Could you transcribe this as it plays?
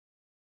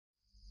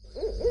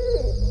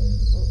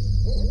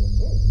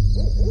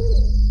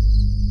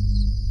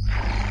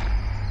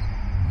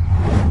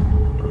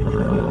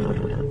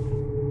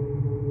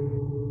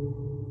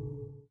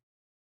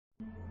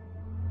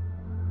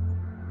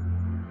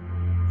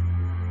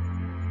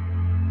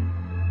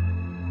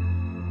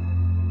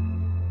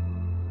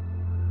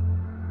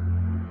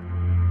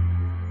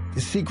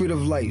The secret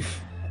of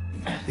life.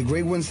 The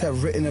great ones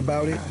have written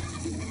about it.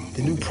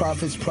 The new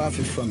prophets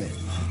profit from it.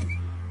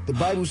 The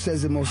Bible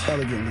says it most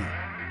elegantly.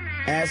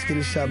 Ask and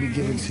it shall be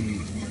given to you.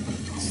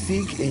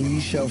 Seek and ye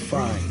shall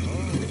find.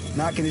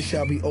 Knock and it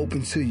shall be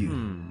open to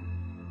you.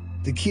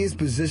 The key is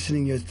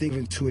positioning your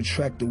thinking to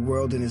attract the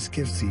world and its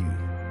gifts to you.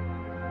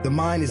 The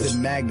mind is a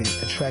magnet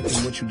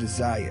attracting what you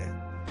desire.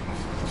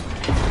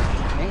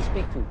 May I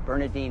speak to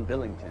Bernadine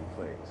Billington,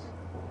 please?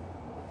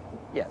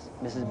 Yes,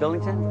 Mrs.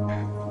 Billington?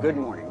 Good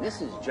morning.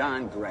 This is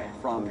John Gray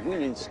from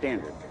Union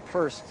Standard.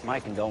 First, my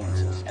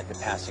condolences at the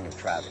passing of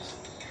Travis.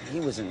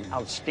 He was an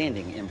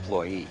outstanding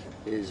employee.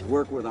 His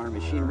work with our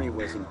machinery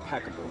was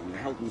impeccable, and he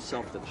held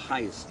himself to the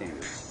highest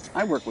standards.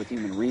 I work with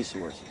human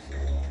resources,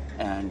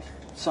 and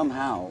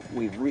somehow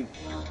we've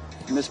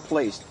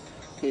misplaced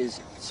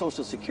his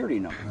Social Security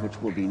number,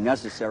 which will be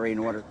necessary in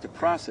order to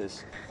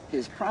process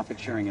his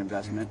profit-sharing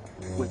investment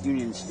with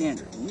Union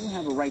Standard. You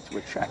have a right to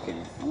a check,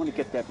 and I want to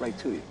get that right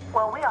to you.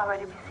 Well, we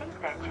already received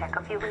that check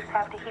a few weeks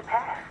after he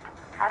passed.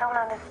 I don't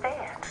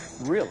understand.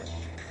 Really?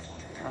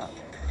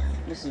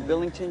 Mrs.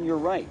 Billington, you're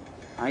right.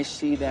 I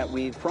see that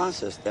we've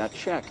processed that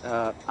check.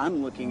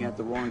 I'm looking at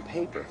the wrong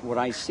paper. What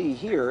I see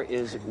here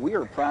is we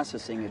are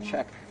processing a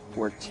check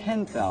for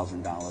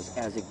 $10,000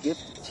 as a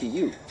gift to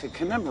you to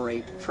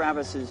commemorate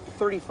Travis's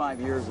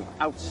 35 years of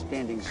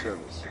outstanding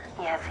service.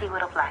 Yes, he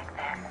would have liked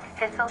that.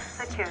 His Social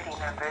Security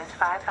number is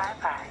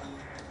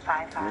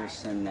 55555. We'll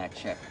send that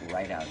check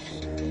right out to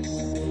you.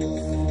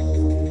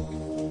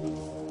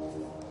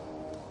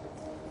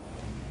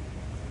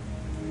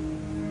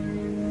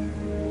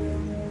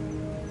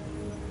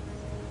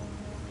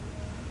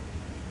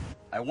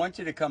 I want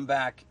you to come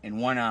back in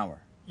 1 hour.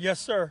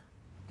 Yes, sir.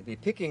 To be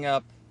picking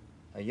up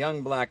a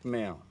young black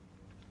male.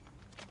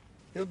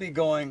 He'll be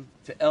going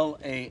to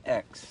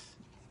LAX.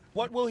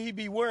 What will he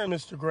be wearing,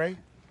 Mr. Gray?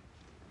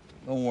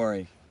 Don't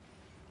worry.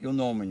 You'll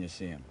know him when you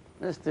see him.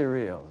 Mr.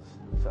 Reels,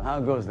 so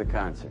how goes the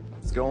concert?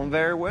 It's going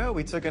very well.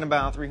 We took in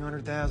about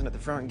 300,000 at the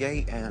front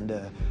gate, and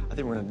I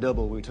think we're going to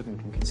double. We took in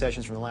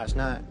concessions from the last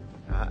night.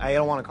 I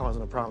don't want to cause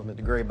no problem at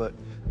the Gray, but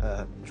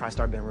try to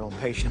start being real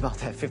impatient about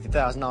that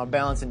 $50,000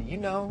 balance, and you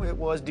know it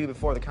was due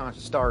before the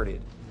concert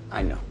started.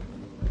 I know.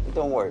 But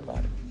don't worry about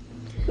it.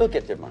 They'll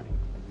get their money.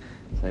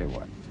 Tell you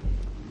what.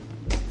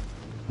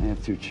 I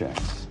have 2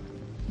 checks.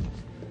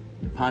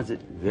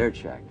 Deposit their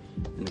check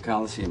in the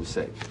Coliseum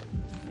safe.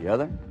 The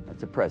other,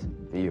 that's a present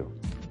for you.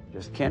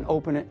 Just can't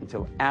open it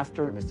until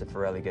after Mr.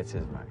 Forelli gets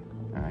his money.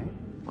 All right?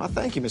 Well,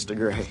 thank you, Mr.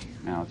 Gray.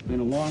 Now, it's been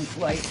a long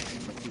flight.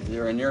 Is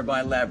there a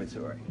nearby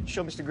laboratory?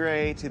 Show Mr.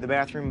 Gray to the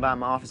bathroom by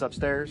my office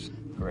upstairs.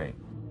 Great.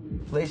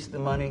 Place the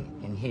money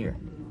in here.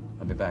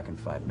 I'll be back in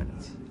 5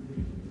 minutes.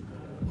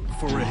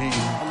 For a hand,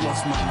 I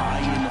lost my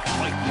eye in the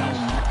fight. Now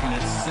I'm looking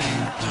at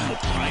sand. I'm a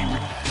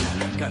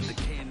pirate. Got the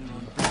cannon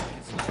on break.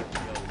 It's like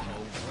yo-ho-ho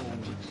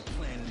with the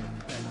plan in the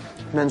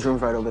back. Men's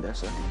room's right over there,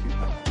 sir.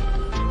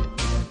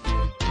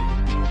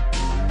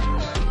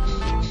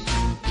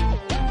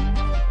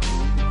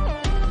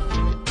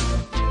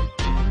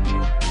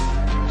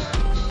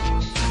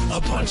 A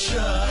bunch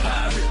of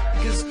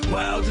pirates,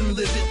 wild and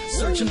livid,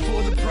 searching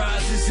for the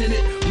prizes in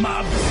it.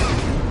 My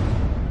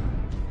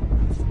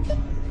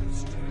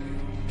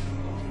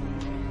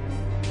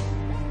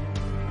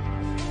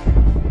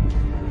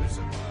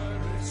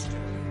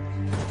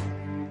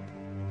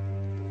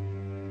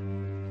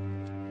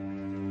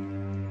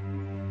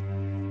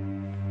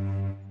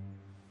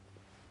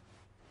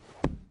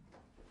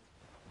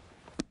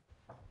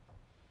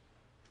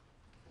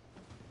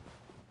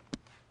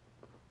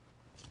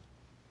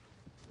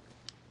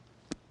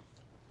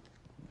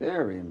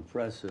Very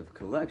impressive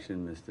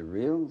collection, Mr.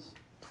 Reels.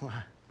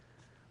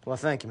 Well,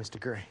 thank you, Mr.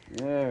 Gray.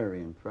 Very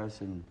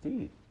impressive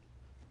indeed.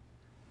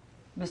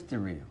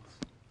 Mr. Reels,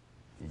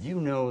 did you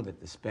know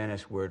that the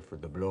Spanish word for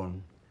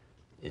doblón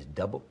is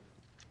double?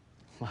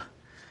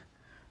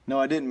 No,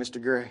 I didn't, Mr.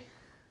 Gray.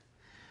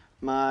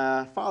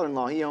 My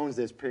father-in-law, he owns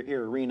this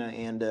here arena,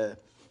 and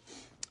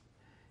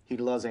he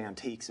loves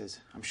antiques, as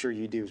I'm sure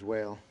you do as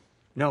well.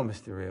 No,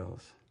 Mr.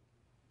 Reels.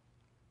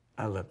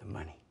 I love the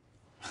money.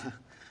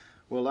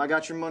 Well, I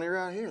got your money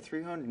right here,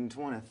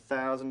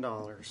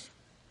 $320,000.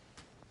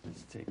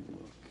 Let's take a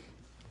look.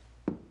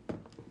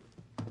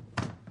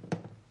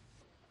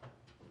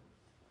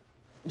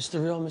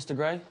 Mr. Real, Mr.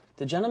 Gray,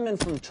 the gentlemen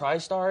from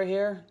TriStar are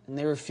here, and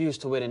they refuse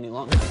to wait any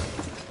longer.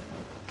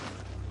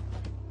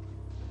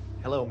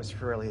 Hello, Mr.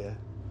 Forelli.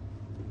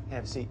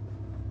 Have a seat.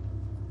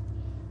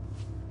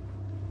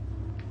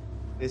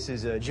 This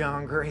is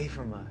John Gray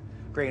from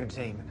Gray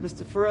Entertainment.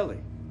 Mr.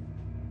 Forelli.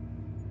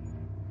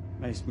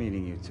 Nice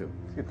meeting you, too.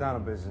 Let's get down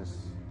to business.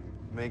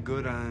 Make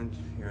good on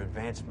your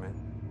advancement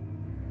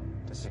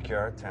to secure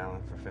our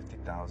talent for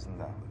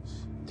 $50,000.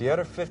 The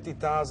other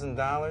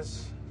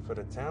 $50,000 for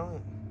the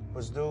talent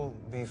was due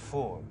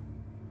before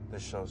the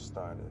show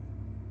started.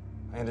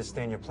 I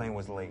understand your plane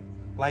was late.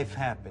 Life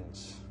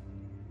happens.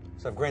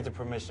 So I've granted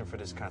permission for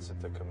this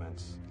concert to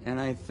commence. And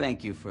I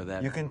thank you for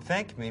that. You can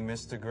thank me,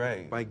 Mr.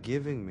 Gray, by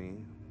giving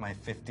me my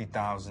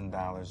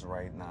 $50,000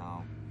 right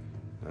now.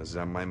 Is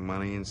that my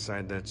money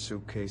inside that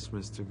suitcase,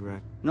 Mr. Gray?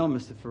 No,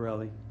 Mr.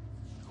 Forelli.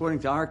 According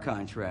to our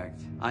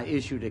contract, I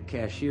issued a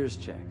cashier's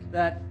check.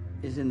 That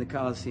is in the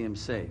Coliseum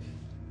safe.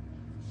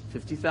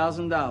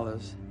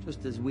 $50,000,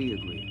 just as we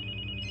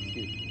agreed.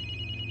 Excuse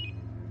me.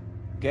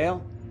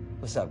 Gail?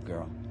 What's up,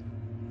 girl?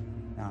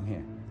 Now I'm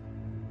here.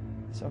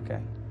 It's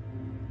okay.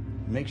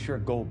 Make sure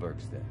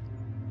Goldberg's there.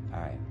 All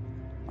right.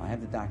 I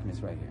have the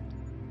documents right here.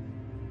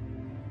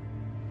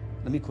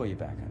 Let me call you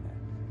back on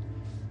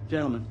that.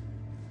 Gentlemen,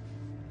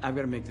 I've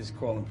got to make this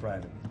call in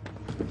private.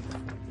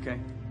 Okay?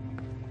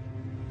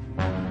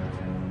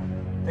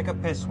 Take a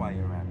piss while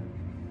you're at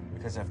it.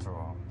 Because after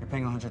all, you're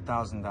paying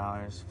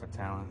 $100,000 for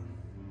talent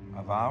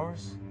of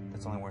ours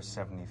that's only worth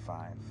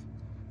 $75.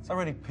 It's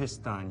already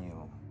pissed on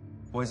you.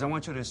 Boys, I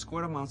want you to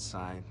escort him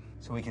outside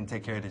so we can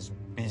take care of this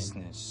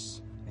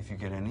business. If you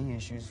get any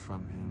issues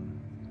from him,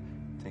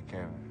 take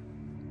care of it.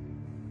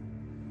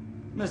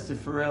 Mr.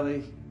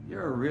 Forelli,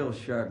 you're a real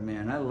sharp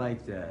man. I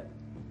like that.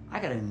 I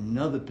got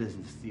another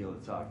business deal to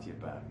talk to you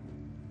about.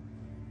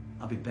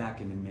 I'll be back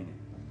in a minute.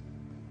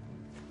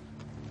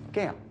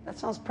 Gail, that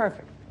sounds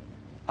perfect.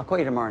 I'll call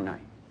you tomorrow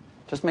night.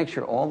 Just make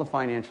sure all the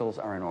financials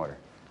are in order.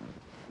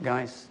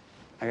 Guys,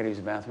 I gotta use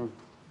the bathroom.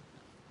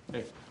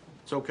 Hey,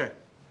 it's okay.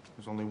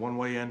 There's only one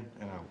way in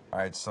and out. All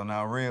right, so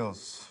now,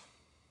 Reels,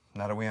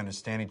 now that we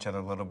understand each other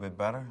a little bit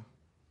better,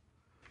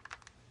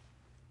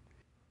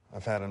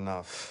 I've had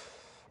enough.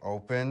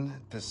 Open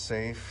the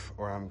safe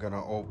or I'm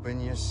gonna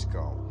open your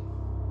skull.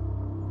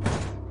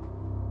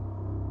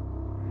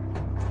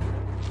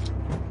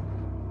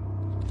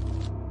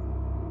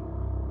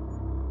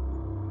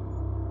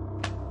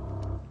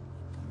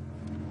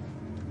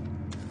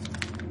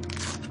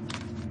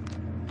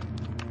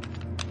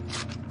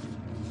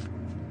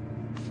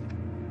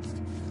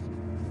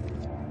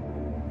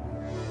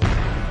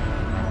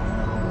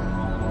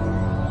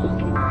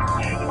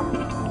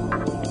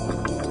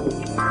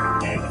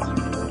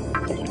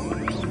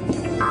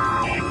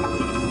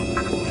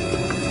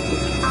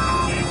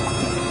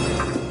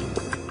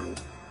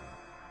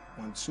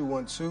 Two,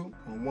 1, 2,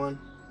 1, 1.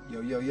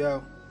 Yo, yo,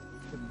 yo.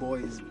 The boy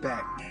is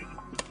back.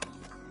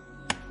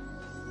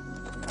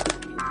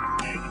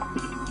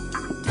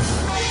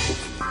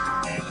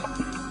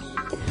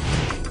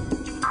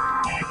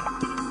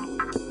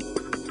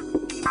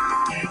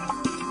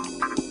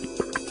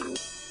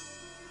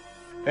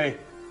 Hey,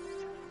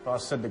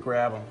 boss said to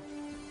grab him.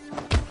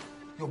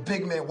 Yo,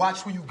 big man,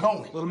 watch where you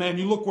going. Little man,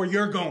 you look where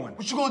you're going.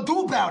 What you gonna do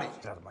about it?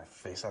 Get out of my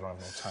face. I don't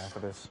have no time for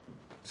this.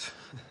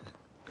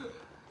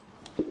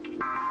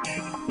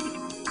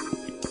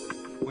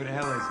 Where the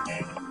hell is he?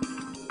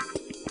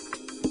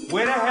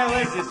 Where the hell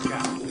is this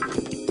guy?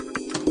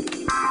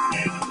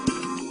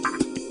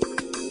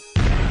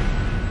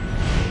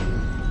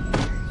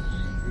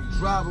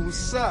 Driver,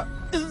 what's up?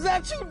 Is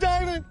that you,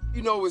 Diamond?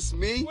 You know it's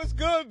me. What's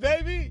good,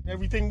 baby?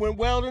 Everything went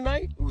well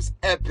tonight? It was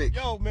epic.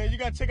 Yo, man, you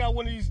gotta check out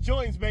one of these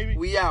joints, baby.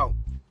 We out.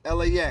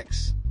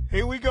 LAX.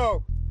 Here we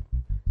go.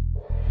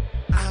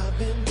 I've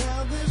been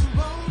down this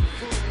road.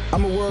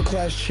 I'm a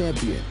world-class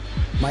champion.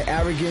 My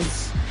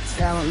arrogance,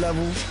 talent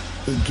level,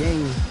 and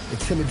game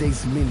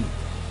intimidates many.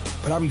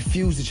 But I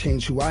refuse to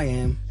change who I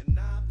am,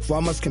 for I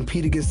must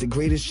compete against the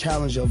greatest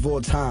challenger of all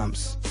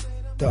times,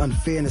 the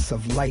unfairness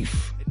of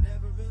life.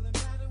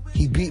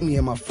 He beat me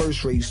in my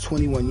first race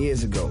 21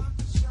 years ago.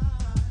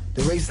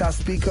 The race I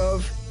speak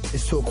of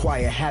is to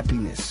acquire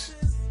happiness.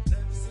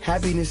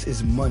 Happiness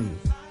is money.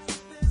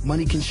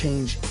 Money can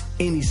change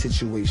any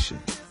situation.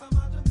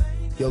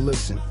 Yo,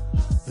 listen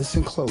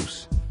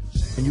close,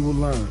 and you will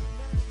learn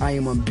I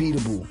am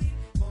unbeatable,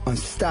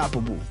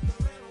 unstoppable.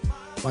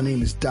 My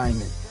name is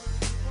Diamond.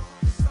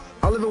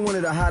 I live in one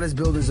of the hottest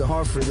buildings in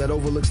Hartford that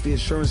overlooks the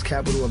insurance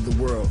capital of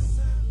the world.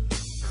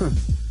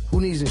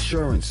 Who needs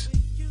insurance?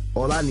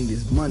 All I need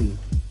is money.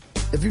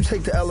 If you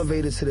take the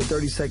elevator to the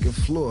 32nd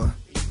floor,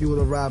 you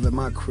will arrive at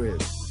my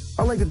crib.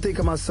 I like to think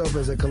of myself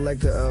as a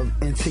collector of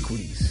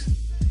antiquities.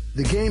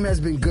 The game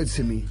has been good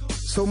to me,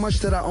 so much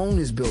that I own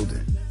this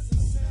building.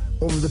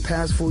 Over the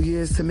past 4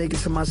 years, to make it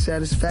to my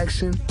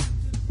satisfaction,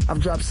 I've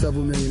dropped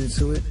several million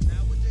into it.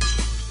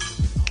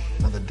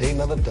 Another day,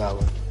 another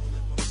dollar.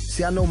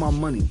 See, I know my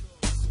money,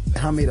 and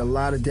I made a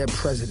lot of dead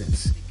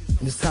presidents.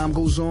 And as time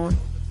goes on,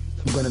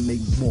 I'm gonna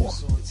make more.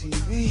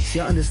 See,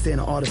 I understand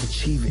the art of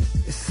achieving.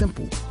 It's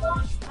simple.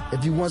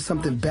 If you want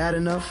something bad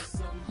enough,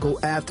 go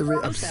after it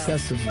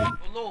obsessively.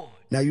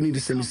 Now you need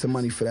to send me some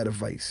money for that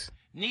advice.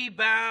 Knee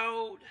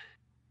bowed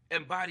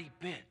and body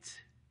bent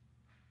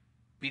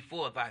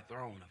before thy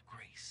throne of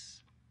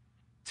grace.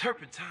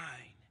 Turpentine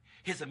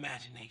his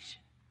imagination.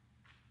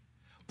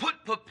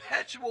 Put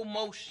perpetual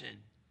motion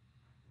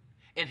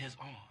in his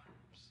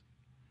arms.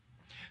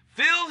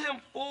 Fill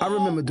him full. I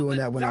remember doing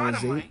that when I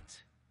was 8.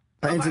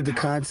 I entered the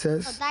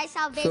contest,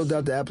 filled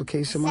out the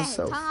application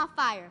myself. Tongue on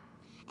fire.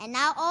 And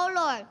now, oh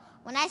Lord,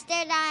 when I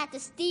stare down at the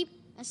steep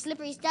and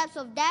slippery steps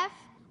of death,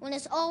 when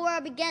this old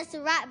world begins to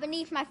rot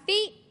beneath my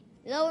feet,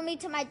 lower me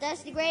to my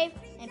dusty grave,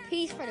 and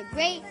peace for the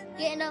great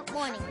getting up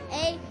morning.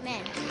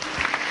 Amen.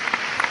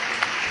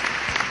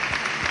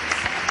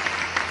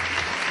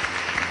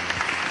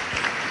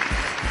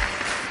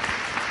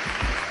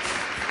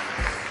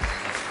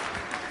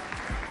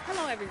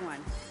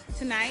 everyone.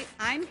 Tonight,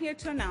 I'm here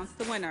to announce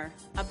the winner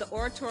of the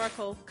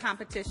oratorical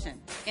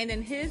competition. And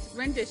in his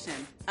rendition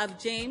of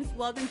James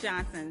Weldon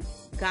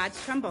Johnson's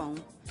God's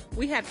Trombone,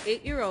 we have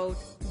 8-year-old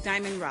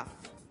Diamond Ruff.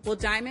 Will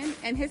Diamond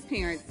and his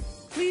parents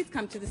please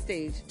come to the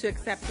stage to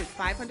accept his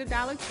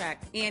 $500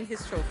 check and his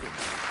trophy?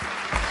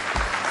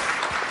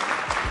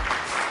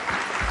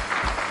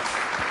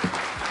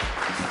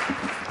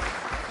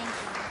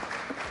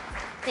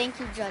 Thank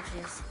you,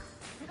 judges.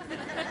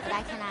 But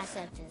I cannot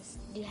accept this.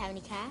 Do you have any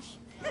cash?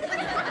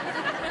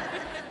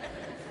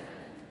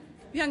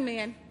 Young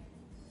man,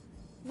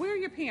 where are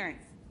your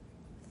parents?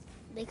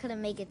 They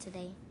couldn't make it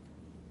today.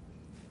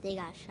 They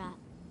got shot.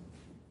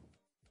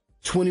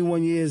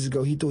 21 years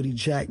ago, he thought he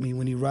jacked me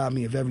when he robbed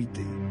me of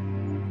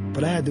everything.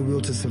 But I had the will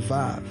to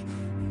survive.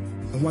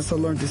 And once I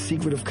learned the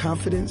secret of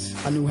confidence,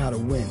 I knew how to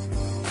win.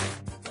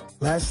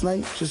 Last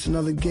night, just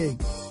another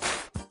gig.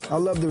 I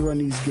love to run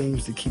these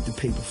games to keep the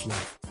paper flow.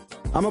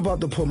 I'm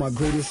about to pull my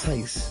greatest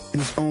heist in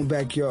his own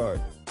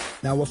backyard.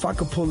 Now, if I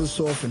could pull this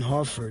off in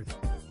Hartford,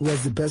 who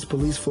has the best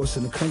police force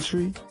in the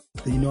country,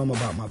 then you know I'm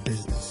about my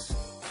business.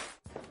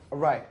 All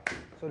right,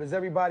 so does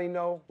everybody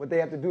know what they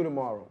have to do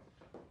tomorrow?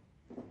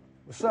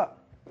 What's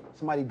up?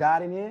 Somebody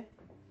died in here?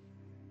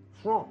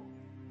 What's wrong?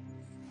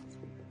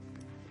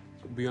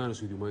 To be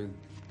honest with you, man,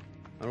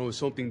 I don't know, it's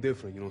something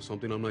different, you know,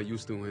 something I'm not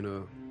used to,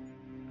 and,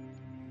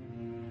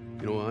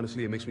 you know,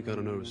 honestly, it makes me kind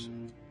of nervous.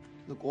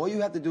 Look, all you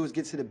have to do is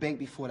get to the bank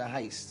before the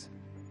heist.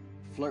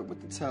 Flirt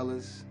with the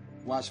tellers,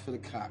 watch for the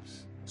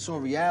cops. So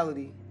in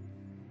reality,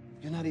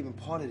 you're not even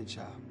part of the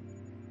job.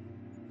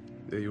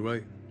 Yeah, you're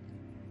right.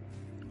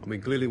 I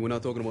mean, clearly we're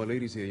not talking about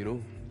ladies here, you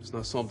know? It's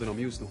not something I'm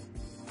used to.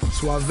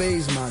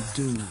 Suave's my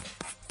dude.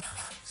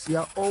 See,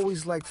 I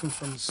always liked him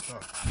from the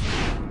start.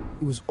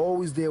 He was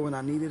always there when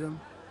I needed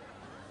him,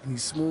 and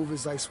he's smooth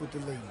as ice with the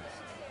ladies.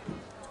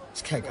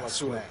 This cat got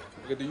swag.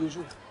 You get the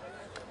usual?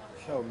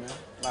 Yo, man,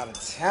 a lot of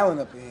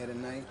talent up in here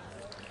tonight.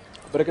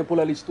 But I can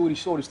pull at least 2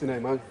 shorties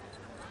tonight, man.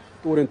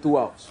 Do it in 2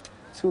 hours.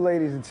 2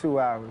 ladies in 2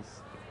 hours.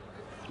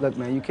 Look,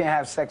 man, you can't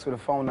have sex with a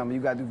phone number. You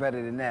gotta do better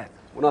than that.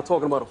 We're not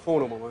talking about a phone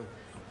number, man.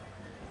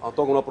 I'm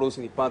talking about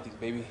producing the panties,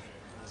 baby.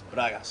 It's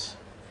bragas.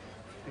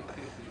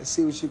 Let's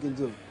see what you can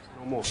do.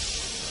 No more. In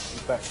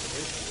fact,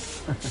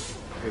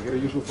 okay, get a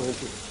usual for him,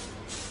 too.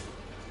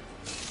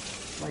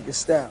 Like your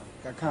style.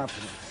 Got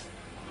confidence.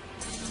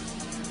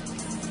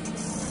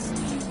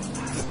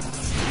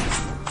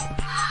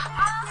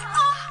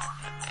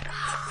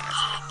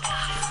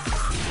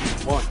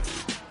 One,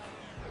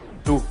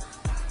 two.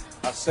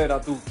 I said I'll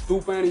do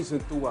 2 panties in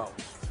 2 hours.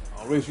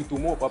 I'll raise you 2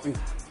 more, papi.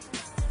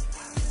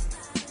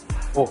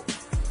 4.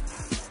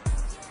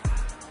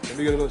 Let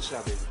me get another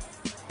shot, baby.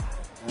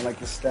 I like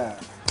your style.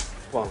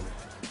 Follow me.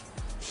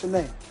 What's your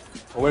name?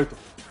 Roberto.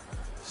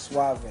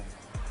 Suave.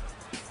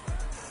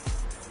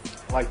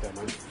 I like that,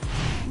 man.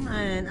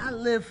 Man, I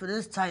live for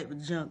this type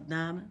of junk,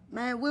 Diamond.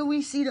 Man, where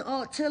we see the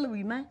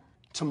artillery, man?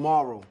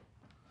 Tomorrow.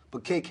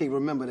 But KK,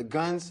 remember, the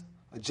guns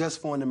are just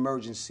for an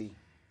emergency.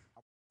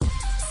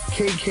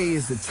 KK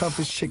is the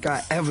toughest chick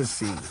I ever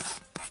seen.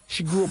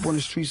 She grew up on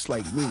the streets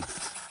like me,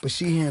 but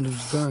she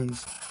handles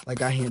guns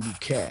like I handle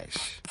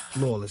cash,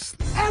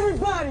 flawlessly.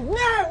 Everybody,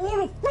 now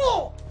on the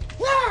floor!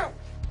 Now!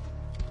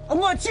 I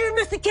want you,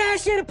 Mr.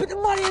 Cashier, to put the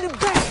money in the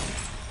bank.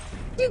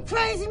 You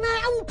crazy, man?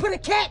 I won't put a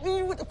cat in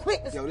you with the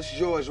quickness. Yo, this is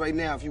yours right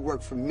now if you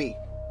work for me.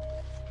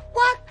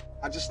 What?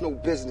 I just know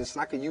business,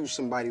 and I could use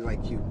somebody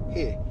like you.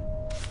 Here.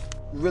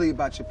 You really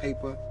about your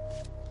paper?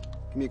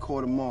 Give me a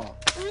call tomorrow.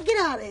 Man, get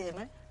out of here,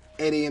 man.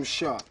 8 a.m.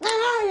 sharp. Man,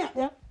 hurry up,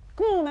 yo.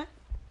 Come on, man.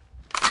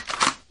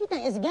 You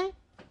think it's a game?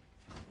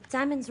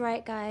 Diamond's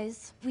right,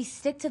 guys. We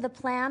stick to the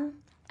plan,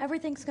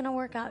 everything's gonna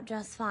work out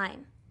just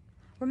fine.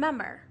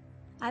 Remember,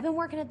 I've been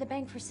working at the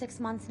bank for 6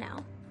 months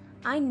now.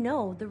 I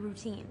know the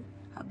routine.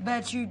 I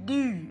bet you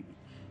do.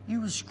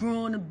 You was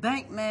screwing the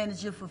bank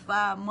manager for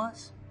 5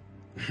 months.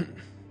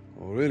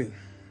 Oh, really?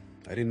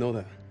 I didn't know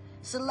that.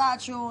 It's a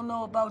lot you don't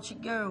know about your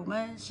girl,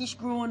 man. She's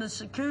screwing the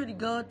security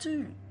guard,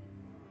 too.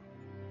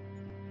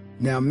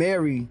 Now,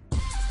 Mary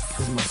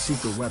is my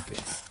secret weapon.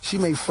 She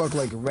may fuck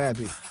like a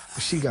rabbit,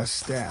 but she got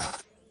style.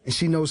 And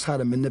she knows how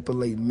to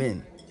manipulate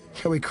men.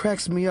 Yo, it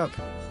cracks me up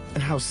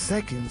in how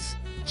seconds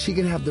she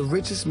can have the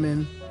richest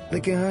men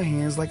licking her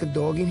hands like a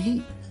dog in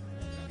heat.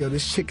 Yo,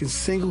 this chick can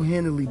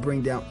single-handedly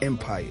bring down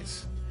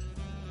empires.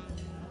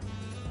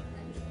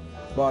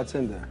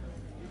 Bartender,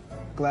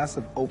 glass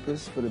of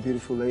Opus for the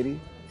beautiful lady.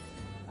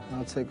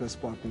 I'll take a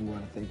sparkling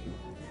water, thank you.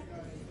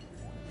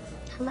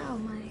 Hello,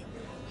 my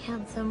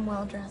handsome,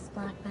 well-dressed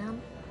black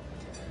man.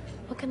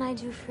 What can I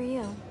do for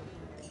you?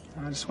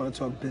 I just want to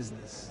talk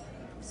business.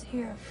 So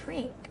you're a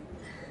freak.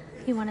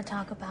 You want to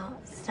talk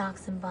about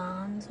stocks and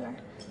bonds or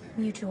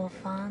mutual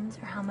funds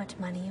or how much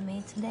money you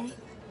made today?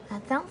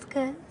 That sounds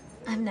good.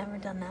 I've never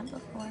done that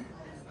before.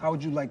 How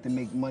would you like to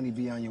make money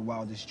beyond your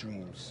wildest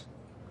dreams?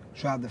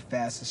 Drive the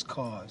fastest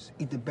cars,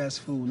 eat the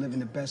best food, live in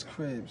the best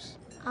cribs.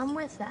 I'm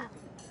with that.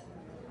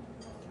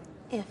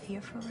 If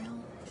you're for real.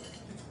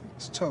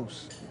 It's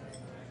toast.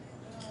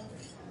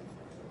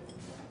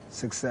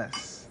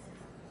 Success.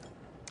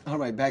 All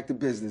right, back to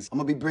business. I'm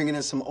gonna be bringing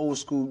in some old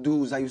school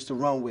dudes I used to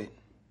run with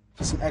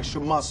for some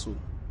extra muscle.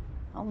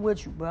 I'm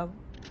with you, brother.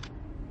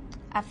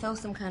 I feel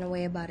some kind of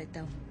way about it,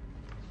 though.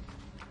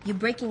 You're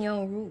breaking your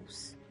own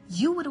rules.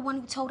 You were the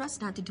one who told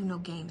us not to do no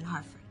game in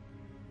Hartford.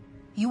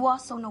 You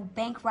also know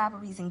bank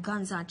robberies and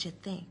guns aren't your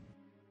thing.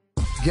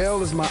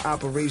 Gail is my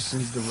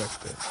operations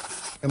director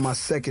and my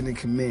second in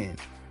command.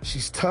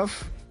 She's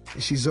tough,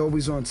 and she's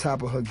always on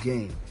top of her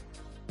game.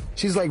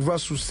 She's like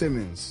Russell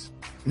Simmons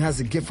and has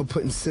a gift for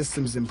putting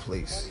systems in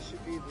place. It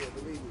should be there,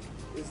 believe me.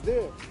 It's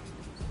there.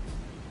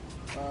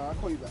 I'll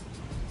call you back.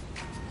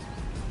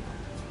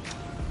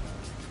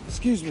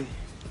 Excuse me.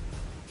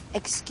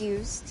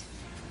 Excused.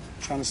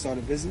 Trying to start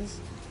a business?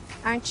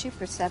 Aren't you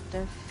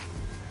perceptive?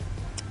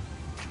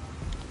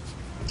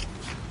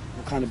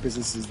 What kind of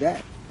business is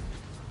that?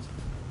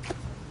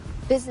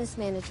 Business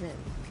management.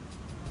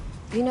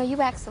 You know,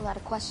 you ask a lot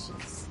of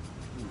questions.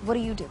 What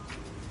do?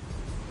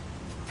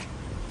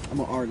 I'm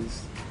an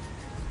artist.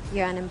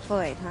 You're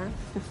unemployed, huh?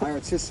 I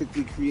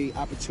artistically create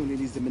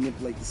opportunities to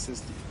manipulate the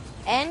system.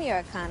 And you're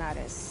a con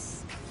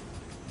artist.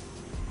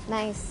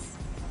 Nice.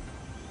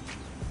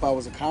 If I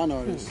was a con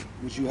artist,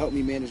 would you help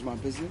me manage my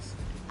business?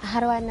 How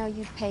do I know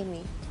you'd pay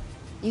me?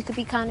 You could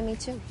be conning me,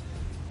 too.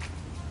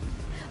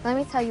 Let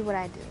me tell you what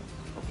I do.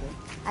 Okay.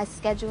 I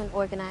schedule and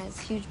organize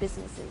huge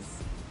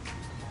businesses.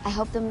 I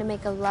help them to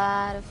make a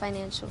lot of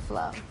financial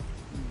flow.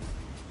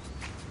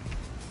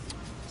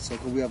 So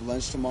can we have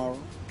lunch tomorrow?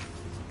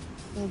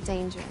 You're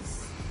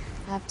dangerous.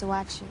 I have to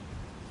watch you.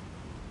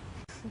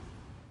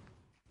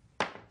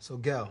 So,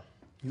 Gail,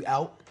 you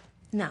out?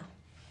 No,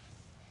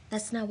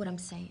 that's not what I'm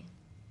saying.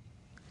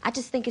 I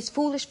just think it's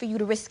foolish for you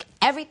to risk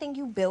everything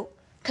you built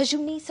because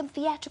you need some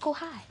theatrical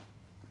high.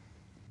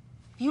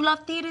 You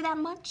love theater that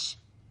much?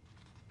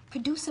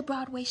 Produce a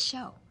Broadway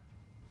show.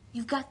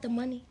 You've got the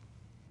money.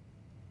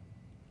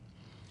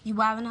 You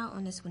wilding out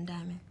on this one,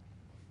 Diamond.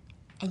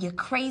 And you're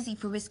crazy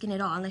for risking it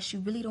all unless you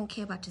really don't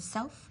care about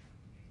yourself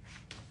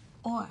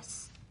or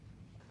us.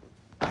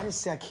 I didn't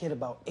say I cared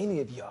about any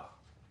of y'all.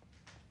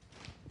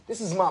 This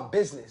is my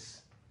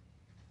business.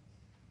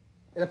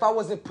 And if I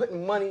wasn't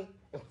putting money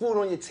and food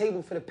on your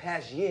table for the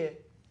past year,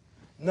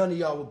 none of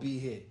y'all would be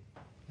here.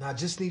 Now, I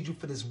just need you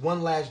for this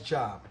one last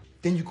job.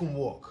 Then you can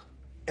walk.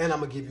 And I'm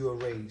gonna give you a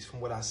raise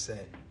from what I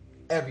said.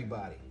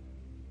 Everybody.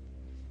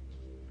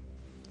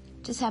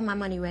 Just have my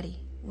money ready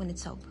when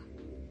it's over.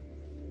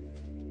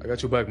 I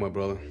got your back, my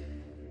brother.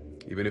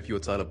 Even if you're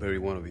Tyler Perry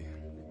wannabe.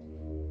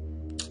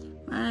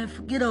 Man,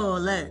 forget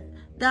all that.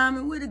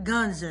 Diamond, where the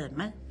guns at,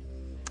 man?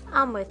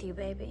 I'm with you,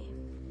 baby.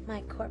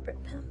 My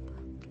corporate pimp.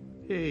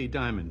 Hey,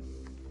 Diamond.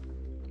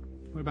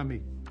 What about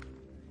me?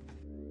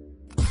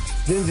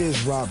 Then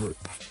there's Robert.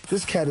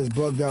 This cat is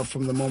bugged out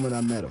from the moment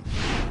I met him.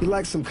 He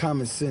lacks some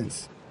common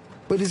sense,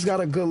 but he's got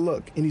a good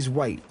look, and he's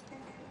white.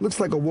 Looks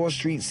like a Wall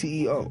Street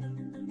CEO.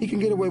 He can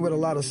get away with a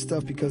lot of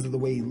stuff because of the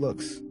way he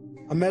looks.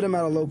 I met him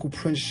at a local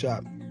print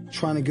shop,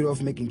 trying to get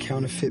off making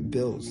counterfeit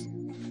bills.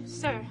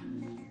 Sir.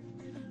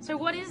 Sir,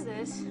 what is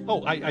this?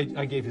 Oh,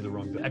 I gave you the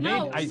wrong bill.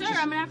 No, sir,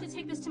 I'm gonna have to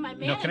take this to my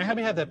manager. No, can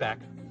I have that back?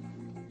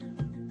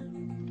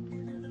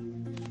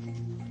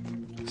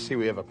 See,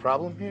 we have a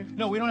problem here?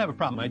 No, we don't have a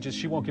problem.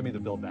 She won't give me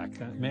the bill back.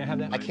 May I have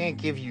that? I can't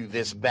give you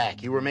this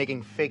back. You were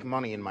making fake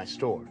money in my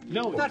store.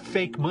 No, not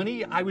fake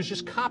money. I was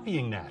just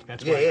copying that.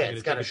 That's Yeah, why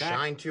it's got a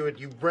shine to it.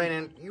 You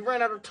ran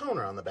out of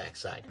toner on the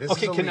backside.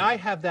 Okay, can I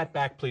have that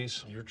back,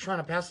 please? You're trying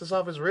to pass this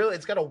off as real?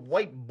 It's got a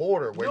white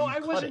border where no, you I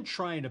cut wasn't it.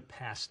 trying to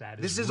pass that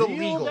as This is real.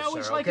 illegal, That sir,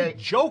 was like okay? a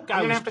joke I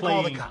I'm gonna was have to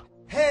call the playing. cop.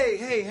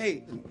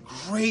 Hey.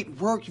 Great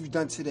work you've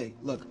done today.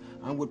 Look,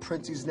 I'm with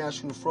Prentice's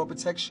National Fraud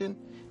Protection,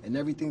 and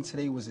everything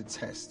today was a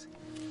test.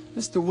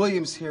 Mr.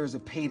 Williams here is a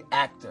paid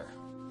actor.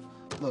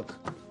 Look,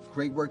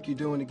 great work you're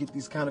doing to get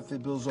these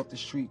counterfeit bills off the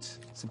streets.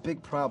 It's a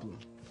big problem.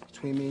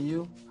 Between me and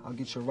you, I'll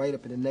get you right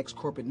up in the next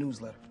corporate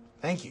newsletter.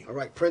 Thank you. All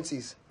right,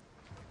 Prentice.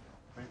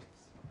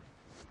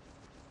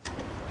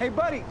 Hey,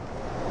 buddy.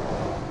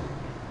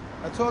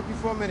 I'll talk to you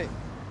for a minute.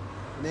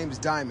 My name's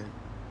Diamond.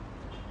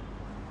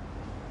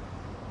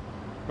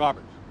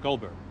 Robert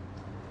Goldberg.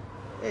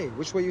 Hey,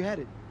 which way you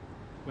headed?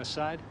 West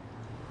Side.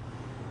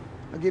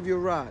 I'll give you a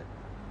ride.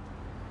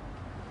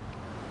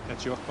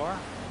 That's your car?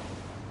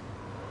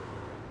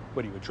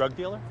 What are you, a drug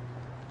dealer?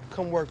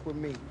 Come work with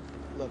me.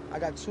 Look, I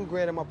got $2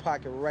 grand in my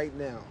pocket right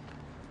now.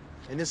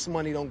 And this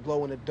money don't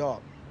glow in the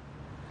dark.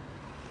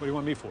 What do you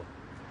want me for?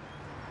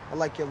 I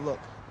like your look.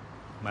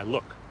 My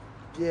look?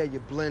 Yeah, you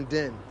blend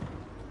in.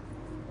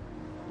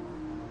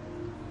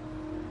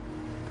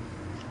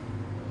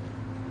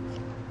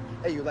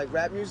 Hey, you like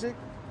rap music?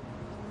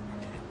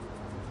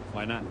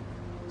 Why not?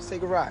 Let's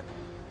take a ride.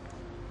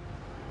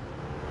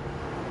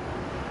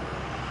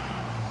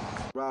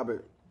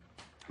 Robert,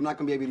 I'm not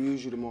gonna be able to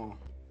use you tomorrow.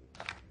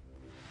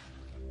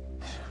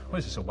 What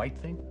is this, a white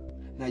thing?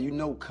 Now, you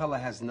know color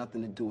has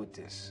nothing to do with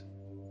this.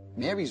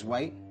 Mary's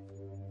white.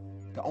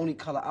 The only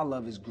color I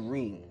love is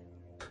green.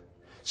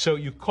 So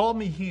you called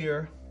me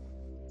here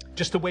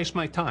just to waste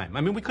my time.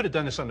 I mean, we could have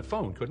done this on the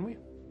phone, couldn't we?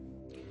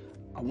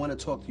 I want to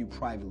talk to you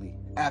privately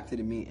after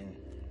the meeting.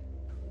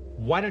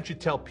 why don't you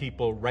tell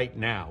people right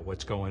now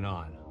what's going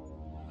on?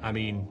 I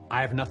mean,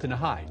 I have nothing to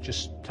hide.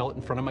 Just tell it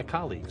in front of my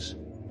colleagues.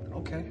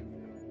 Okay.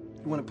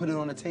 You want to put it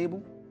on the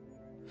table?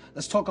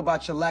 Let's talk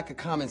about your lack of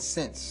common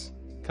sense.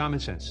 Common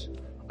sense.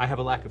 I have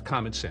a lack of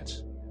common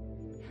sense.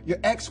 Your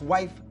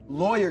ex-wife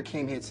lawyer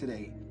came here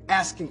today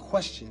asking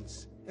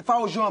questions. If I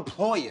was your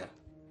employer,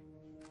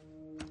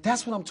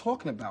 that's what I'm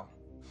talking about.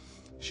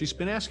 She's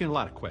been asking a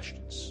lot of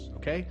questions,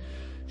 okay?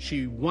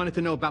 She wanted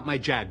to know about my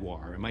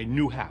Jaguar and my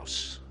new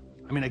house.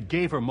 I mean, I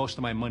gave her most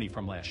of my money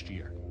from last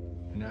year.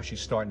 And now she's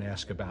starting to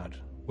ask about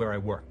where I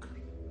work.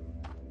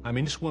 I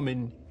mean, this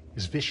woman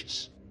is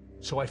vicious.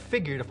 So I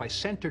figured if I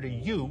sent her to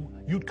you,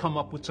 you'd come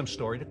up with some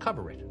story to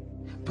cover it.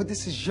 But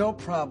this is your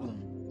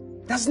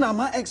problem. That's not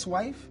my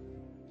ex-wife.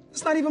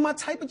 It's not even my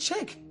type of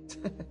chick.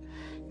 You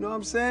know what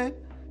I'm saying?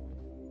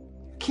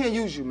 Can't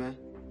use you, man.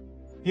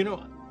 You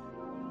know,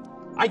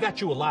 I got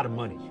you a lot of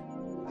money.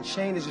 The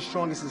chain is as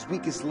strong as its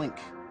weakest link.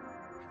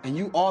 And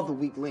you are the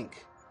weak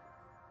link.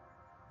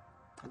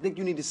 I think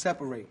you need to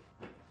separate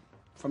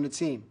from the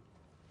team.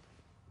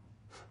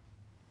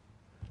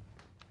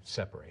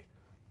 Separate.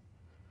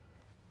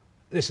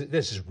 This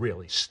is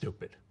really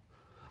stupid.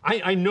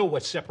 I know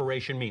what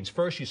separation means.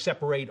 First, you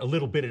separate a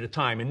little bit at a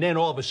time, and then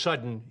all of a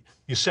sudden,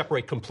 you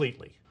separate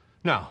completely.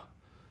 No.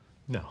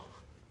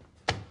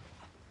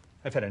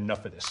 I've had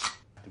enough of this.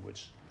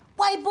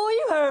 White boy,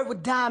 you heard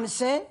what Diamond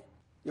said.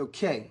 Yo,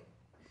 Kay.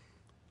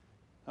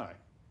 All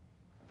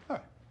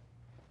right.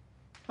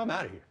 I'm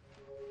out of here.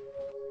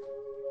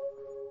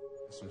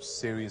 Some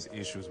serious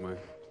issues, man.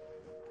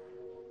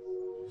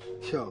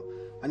 Yo,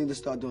 I need to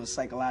start doing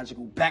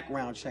psychological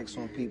background checks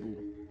on people.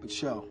 But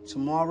yo,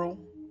 tomorrow,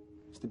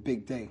 it's the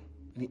big day.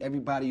 I need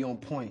everybody on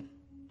point,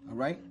 all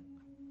right?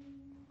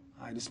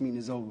 All right, this meeting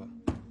is over.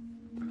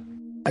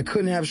 I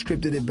couldn't have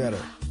scripted it better.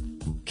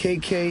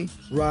 KK,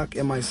 Rock,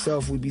 and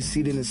myself would be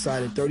seated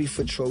inside a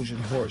 30-foot Trojan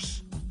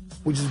horse,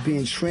 which is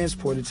being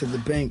transported to the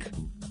bank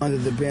under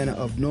the banner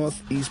of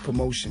Northeast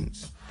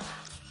Promotions.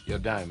 Yo,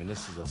 Diamond,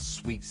 this is a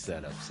sweet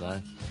setup,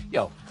 son.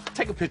 Yo,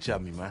 take a picture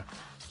of me, man,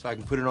 so I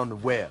can put it on the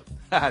web.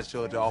 I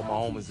show it to all my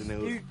homies in the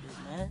hood.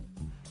 Man.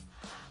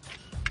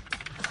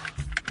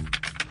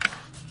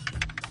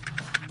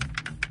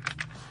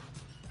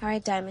 All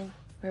right, Diamond,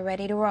 we're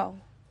ready to roll.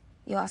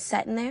 You all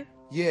set in there?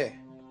 Yeah,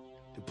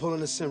 they're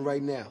pulling us in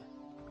right now.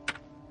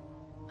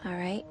 All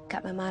right,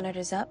 got my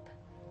monitors up.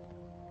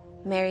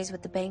 Mary's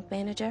with the bank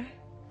manager.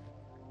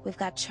 We've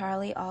got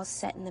Charlie all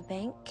set in the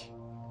bank.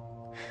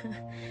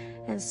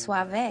 And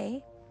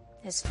Suave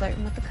is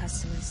flirting with the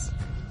customers.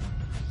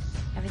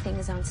 Everything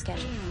is on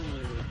schedule.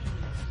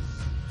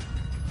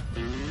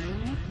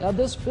 Now,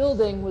 this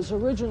building was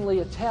originally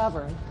a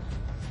tavern,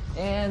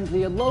 and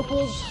the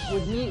locals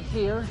would meet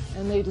here,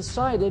 and they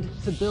decided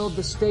to build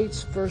the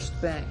state's first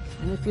bank.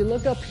 And if you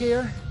look up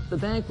here, the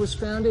bank was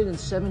founded in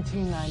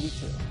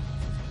 1792.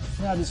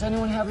 Now, does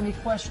anyone have any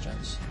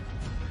questions?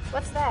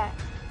 What's that?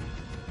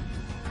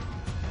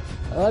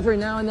 Every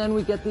now and then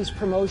we get these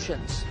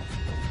promotions.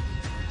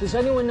 Does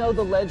anyone know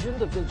the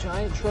legend of the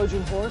giant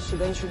Trojan horse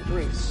of ancient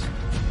Greece?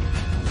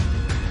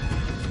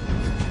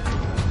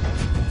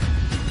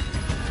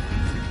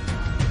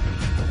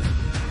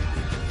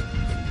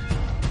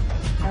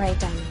 All right,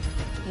 Diamond,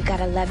 you got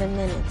 11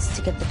 minutes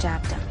to get the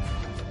job done.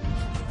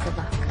 Good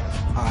luck.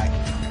 All right,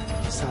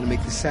 it's time to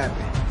make this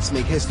happen. Let's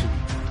make history.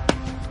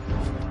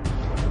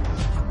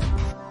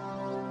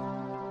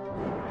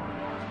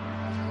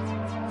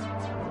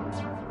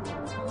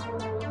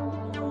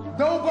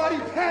 Nobody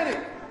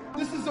panic.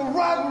 This is a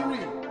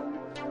robbery.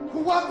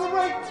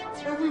 Cooperate,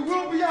 and we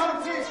will be out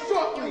of here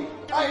shortly.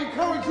 I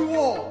encourage you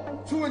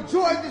all to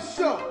enjoy the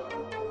show.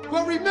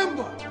 But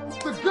remember,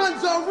 the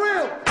guns are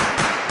real.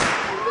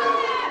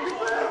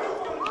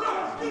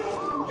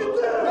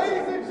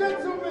 Ladies and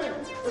gentlemen,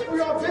 if we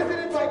are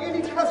visited by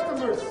any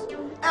customers,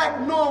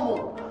 act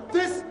normal.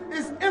 This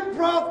is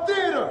improv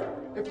theater.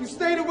 If you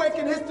stayed awake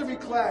in history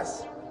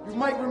class, you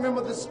might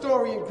remember the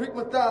story in Greek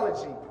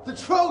mythology. The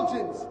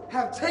Trojans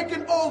have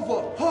taken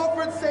over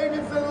Harvard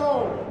Savings and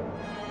Loan.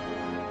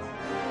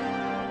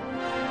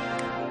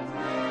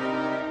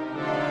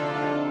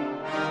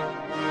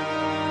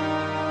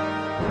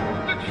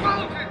 The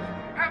Trojans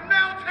have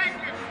now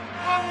taken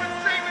Harvard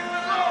Savings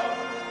and Loan.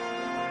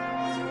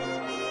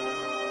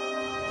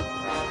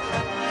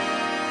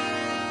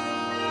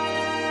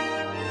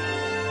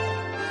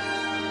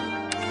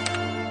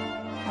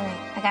 All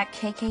right, I got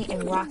KK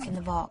and Rock in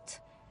the vault.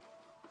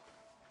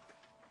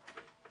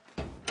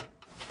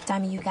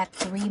 Diamond, you got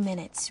 3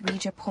 minutes.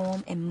 Read your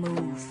poem and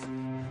move.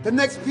 The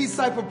next piece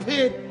I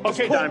prepared.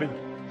 Okay, Diamond,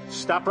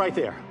 stop right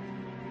there.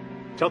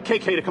 Tell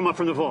KK to come up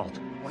from the vault.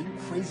 Are you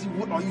crazy?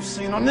 What are you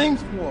saying our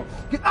names for?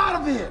 Get out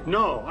of here!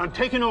 No, I'm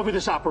taking over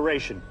this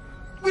operation.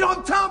 We don't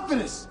have time for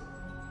this!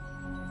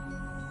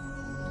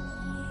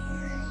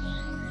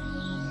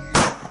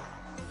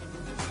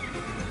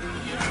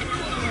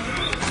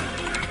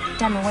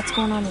 Diamond, what's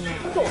going on in there?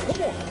 Come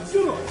on,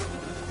 shoot us!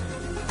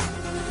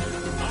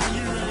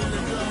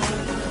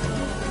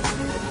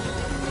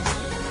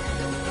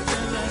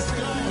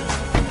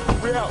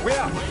 We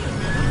out.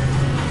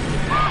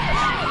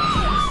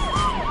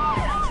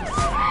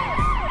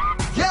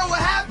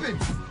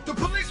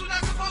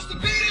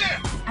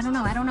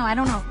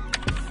 know.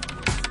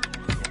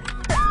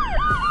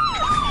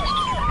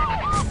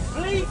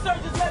 Please, sir,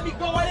 just let me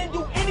go. I didn't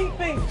do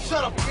anything.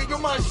 Shut up, kid. You're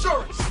my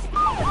insurance.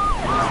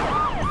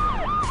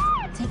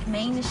 Take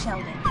Maine to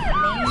Sheldon.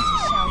 Maine to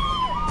Sheldon.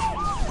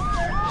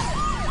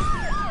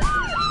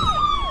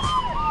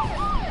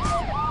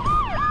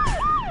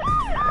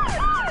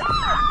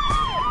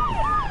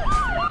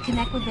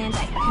 Connect with Van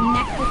Dyke.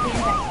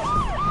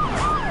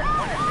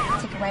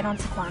 Take it right on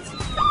to Quantum.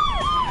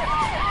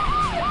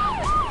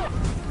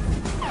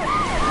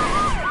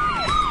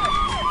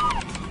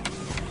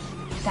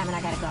 Diamond,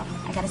 I gotta go.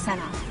 I gotta sign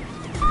off.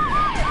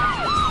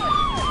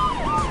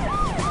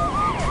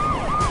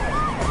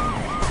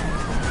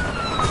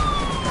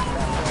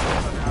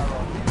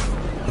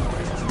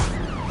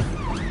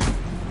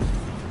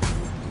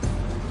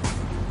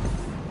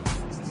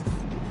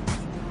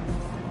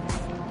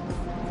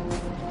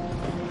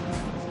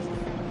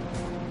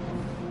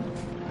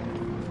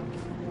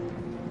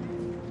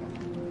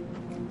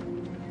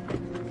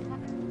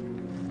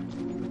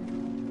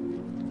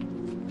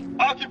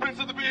 Occupants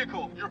of the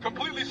vehicle, you're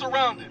completely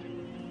surrounded.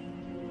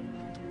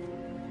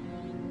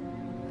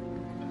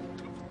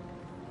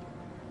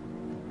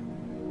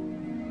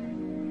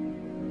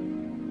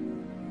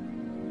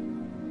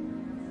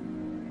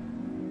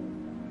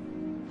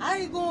 I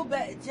ain't going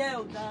back to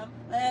jail, Dom.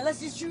 Man, let's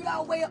just shoot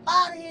our way up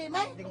out of here,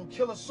 man. They're gonna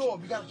kill us all.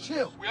 We gotta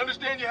chill. We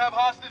understand you have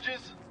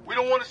hostages. We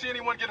don't want to see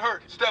anyone get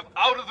hurt. Step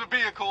out of the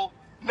vehicle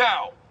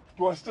now.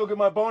 Do I still get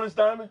my bonus,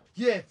 Diamond?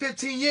 Yeah,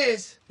 15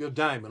 years. Yo,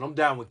 Diamond, I'm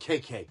down with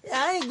KK. Yeah,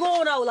 I ain't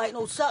going out like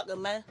no sucker,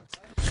 man.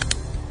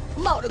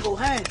 I'm out to go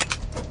hang.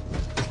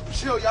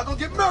 Chill, y'all gonna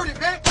get murdered,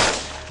 man.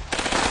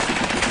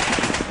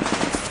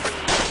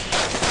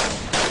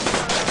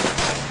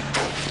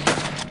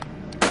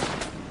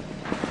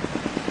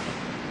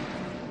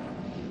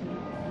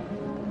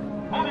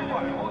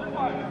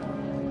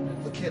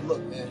 Look, kid,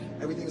 look, man.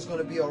 Everything is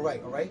gonna be all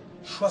right?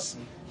 Trust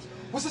me.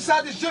 What's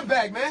inside this gym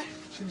bag, man?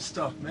 Gym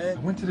stuff, man. I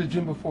went to the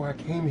gym before I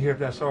came here, if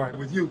that's all right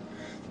with you.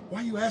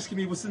 Why are you asking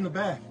me what's in the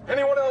bag?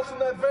 Anyone else in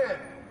that van?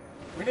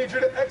 We need you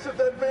to exit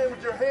that van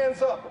with your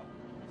hands up.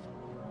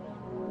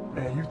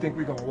 Man, you think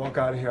we're gonna walk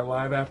out of here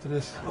alive after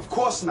this? Of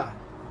course not.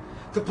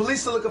 The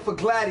police are looking for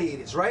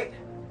gladiators, right?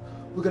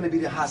 We're gonna be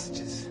the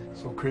hostages.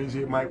 So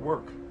crazy it might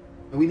work.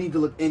 And we need to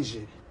look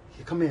injured.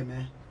 Here, come here,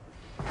 man.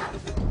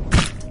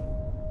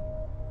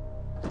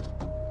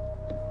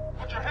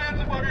 Put your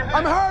hands above your head.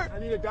 I'm hurt! I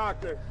need a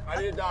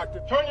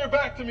doctor. Turn your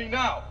back to me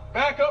now.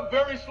 Back up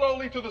very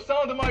slowly to the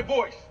sound of my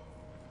voice.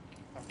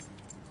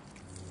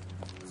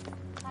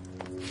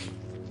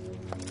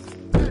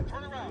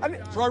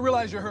 So I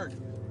realize you're hurt.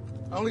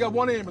 I only got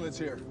one ambulance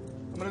here.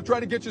 I'm gonna try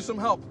to get you some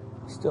help.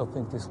 Still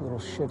think this little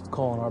shit's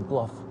calling our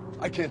bluff.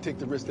 I can't take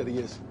the risk that he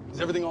is. Is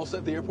everything all set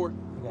at the airport?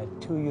 We got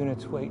 2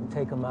 units waiting.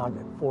 Take him out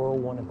at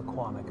 401 at the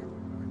Quamic.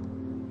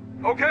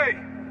 Okay,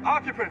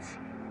 occupants.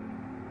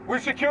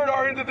 We've secured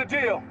our end of the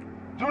deal.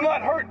 Do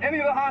not hurt any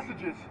of the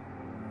hostages.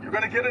 You're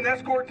gonna get an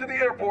escort to the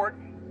airport,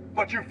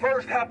 but you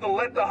first have to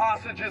let the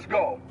hostages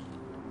go.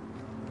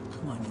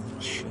 Come on, you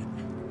little shit.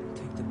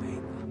 Take the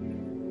bait.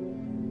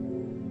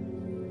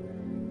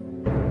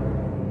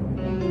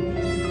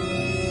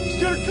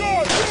 Get a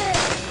gun!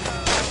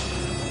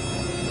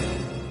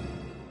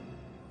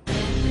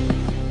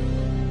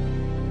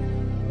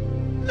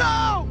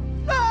 No!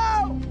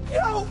 No!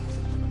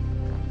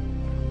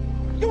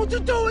 Yo, what you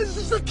doing? This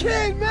is a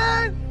kid,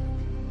 man!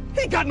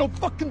 He got no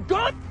fucking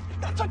gun!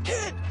 That's a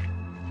kid!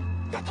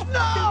 That's a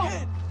fucking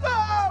kid!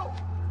 No!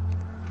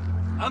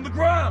 On the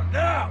ground,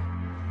 now!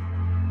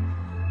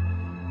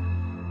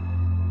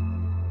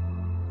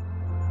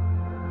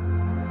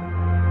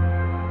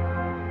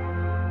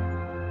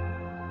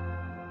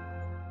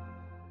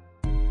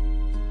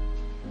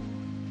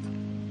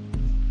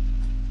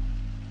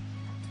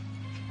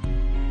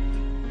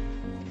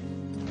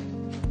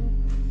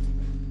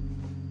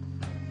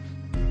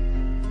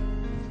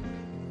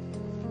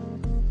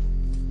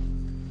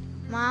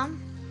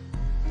 Mom,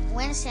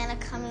 when is Santa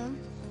coming?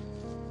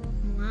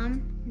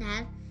 Mom,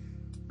 Dad,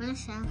 when is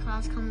Santa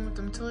Claus coming with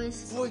them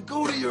toys? Boy,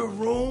 go to your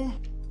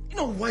room. You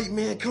know white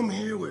man come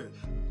here with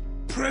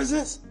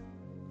presents?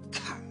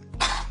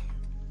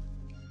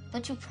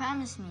 But you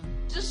promised me.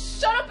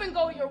 Just shut up and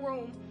go to your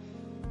room.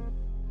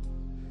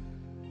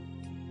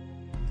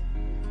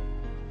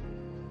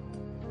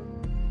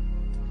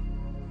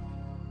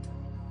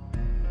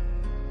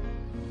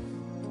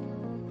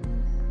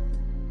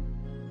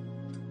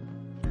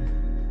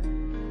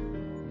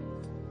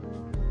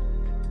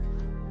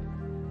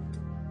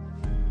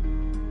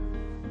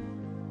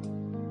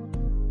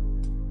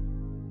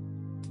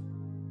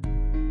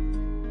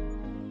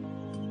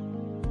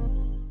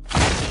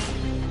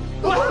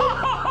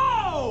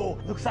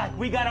 Looks like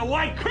we got a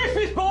white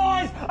Christmas,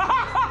 boys!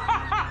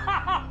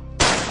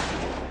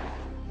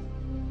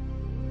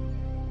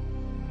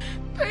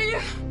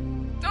 Please,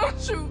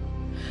 don't you.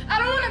 I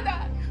don't want to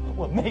die.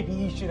 Well, maybe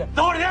you should have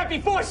thought of that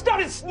before it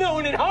started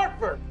snowing in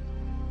Hartford.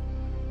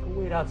 Go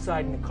wait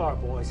outside in the car,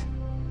 boys.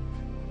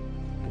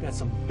 I got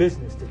some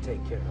business to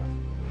take care of.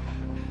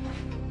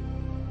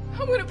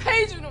 I would have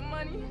paid you the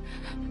money.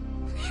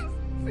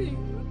 Please,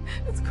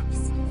 it's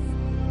Christmas.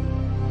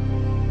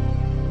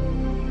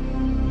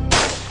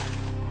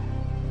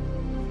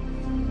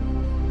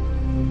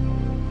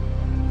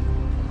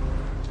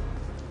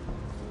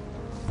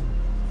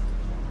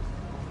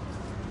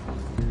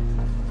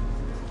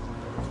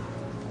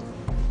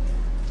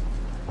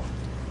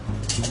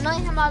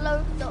 Anoint him, our Lord,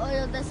 with the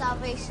oil of the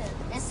salvation,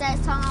 and set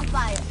his tongue on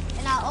fire.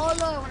 And now, oh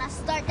Lord, when I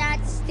start down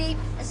the steep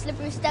and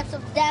slippery steps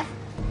of death,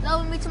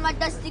 lower me to my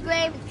dusty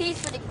grave, and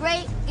peace for the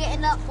great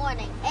getting up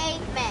morning.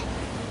 Amen.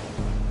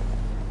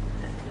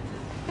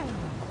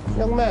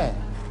 Young man,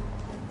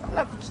 I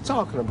like what you're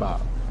talking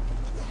about.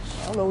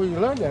 I don't know where you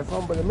learned that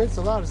from, but it makes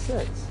a lot of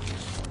sense.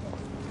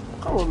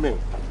 Come with me.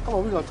 Come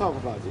on, we're gonna talk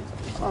about this.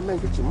 Oh man,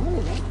 get your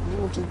money now. You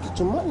want to get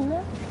your money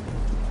now?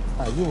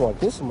 You want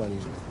this money?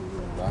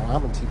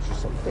 I'm gonna teach you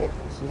some things.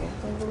 You know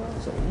what I'm talking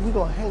about? So we're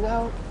gonna hang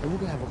out and we're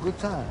gonna have a good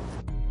time.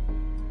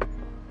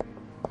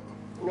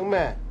 Young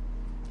man,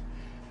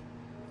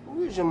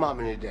 where's your mom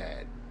and your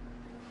dad?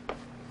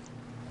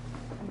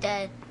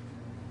 Dad,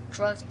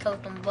 drugs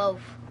killed them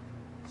both.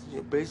 So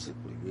you're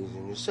basically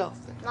raising yourself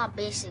then. Not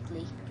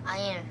basically, I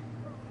am.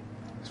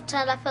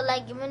 Sometimes I feel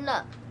like giving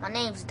up. My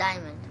name's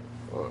Diamond.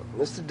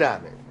 Mr.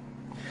 Diamond,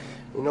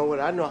 you know what?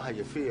 I know how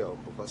you feel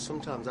because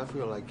sometimes I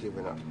feel like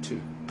giving up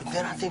too. But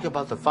then I think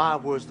about the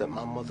 5 words that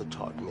my mother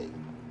taught me.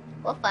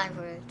 What 5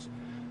 words?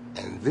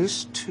 And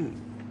this too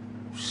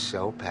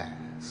shall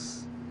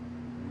pass.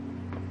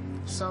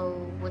 So,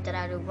 what did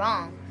I do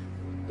wrong?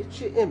 It's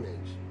your image.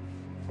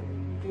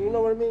 Do you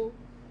know what I mean?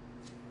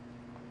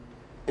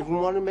 If you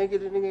want to make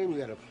it in the game, you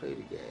gotta play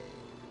the game.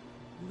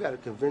 You gotta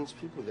convince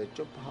people that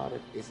your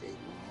product is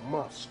a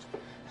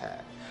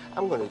must-have.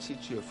 I'm gonna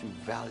teach you a few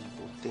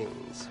valuable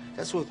things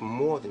that's worth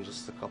more than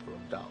just a couple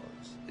of dollars.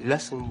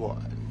 Lesson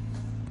 1,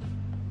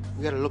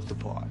 you gotta look the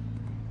part.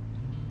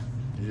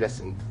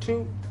 Lesson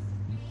 2,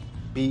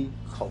 be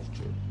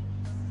cultured.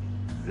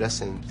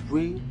 Lesson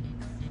 3,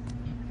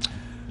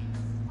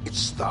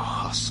 it's the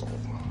hustle.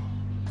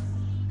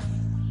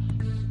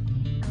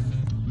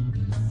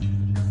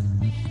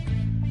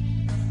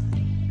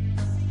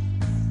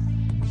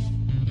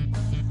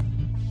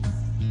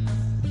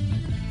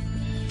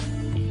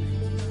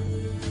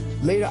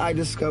 Later, I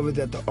discovered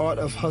that the art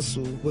of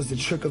hustle was the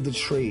trick of the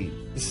trade.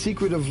 The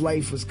secret of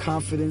life was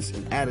confidence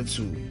and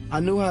attitude. I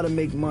knew how to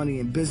make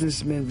money, and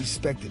businessmen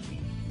respected me.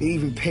 They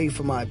even paid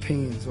for my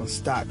opinions on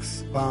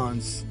stocks,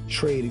 bonds,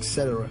 trade,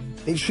 etc.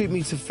 They treat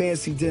me to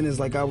fancy dinners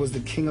like I was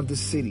the king of the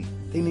city.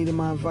 They needed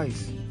my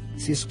advice.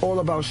 See, it's all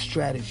about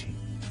strategy.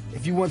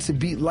 If you want to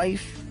beat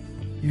life,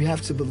 you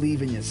have to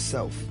believe in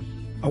yourself.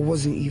 I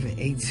wasn't even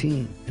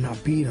 18, and I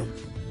beat him.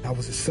 I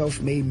was a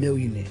self-made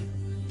millionaire.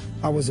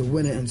 I was a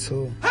winner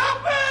until...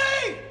 Help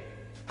me!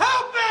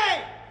 Help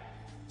me!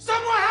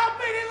 Someone help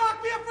me! They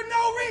locked me up for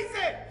no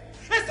reason!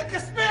 It's a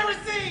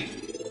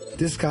conspiracy!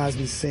 This guy's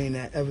been saying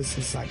that ever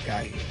since I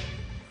got here.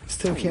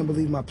 Still can't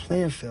believe my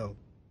plan failed.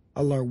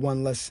 I learned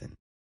one lesson.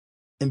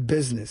 In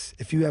business,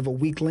 if you have a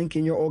weak link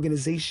in your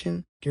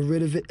organization, get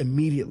rid of it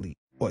immediately,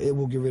 or it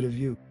will get rid of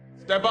you.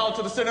 Step out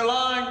to the center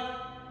line.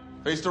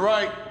 Face to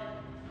right.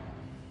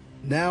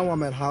 Now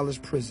I'm at Hollis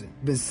Prison.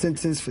 Been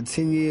sentenced for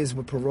 10 years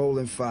with parole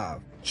in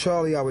 5.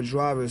 Charlie, our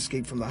driver,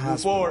 escaped from the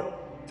hospital. Forward.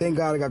 Thank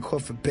God I got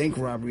caught for bank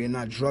robbery and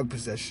not drug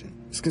possession.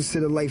 It's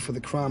considered light for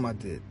the crime I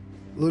did.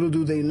 Little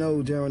do they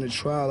know, during the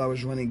trial, I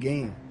was running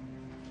game.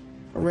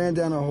 I ran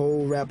down a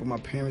whole rap of my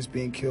parents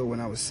being killed when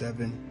I was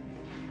 7,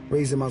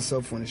 raising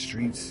myself on the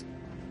streets.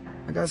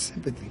 I got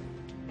sympathy.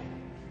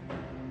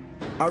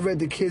 I read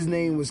the kid's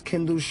name was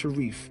Kendall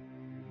Sharif.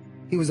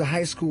 He was a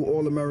high school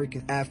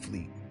All-American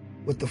athlete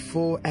with the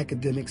full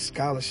academic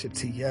scholarship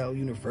to Yale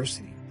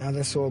University. Now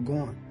that's all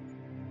gone.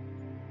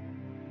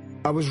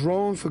 I was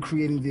wrong for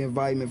creating the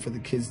environment for the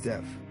kid's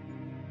death.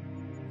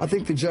 I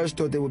think the judge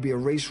thought there would be a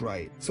race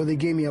riot, so they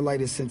gave me a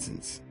lighter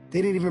sentence.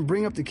 They didn't even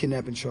bring up the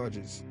kidnapping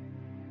charges.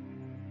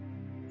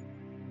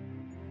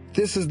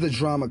 This is the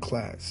drama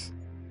class,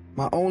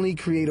 my only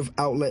creative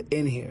outlet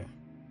in here.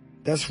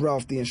 That's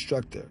Ralph, the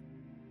instructor.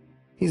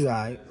 He's all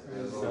right.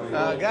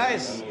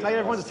 Guys, can I get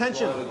everyone's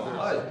attention?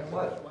 I'd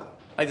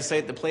like to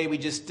say that the play we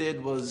just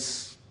did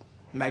was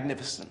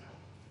magnificent.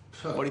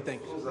 What do you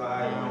think?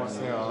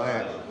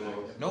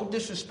 No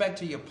disrespect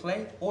to your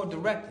play or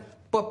director,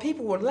 but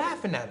people were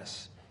laughing at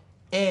us.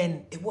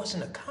 And it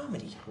wasn't a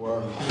comedy.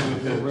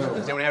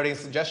 Does anyone have any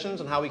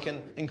suggestions on how we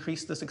can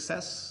increase the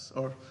success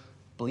or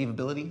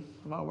believability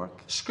of our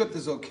work? Script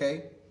is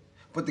okay,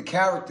 but the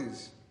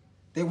characters,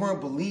 they weren't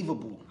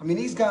believable. I mean,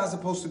 these guys are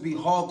supposed to be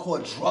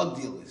hardcore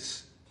drug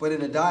dealers, but in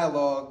the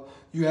dialogue,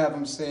 you have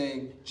them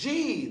saying,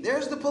 gee,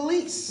 there's the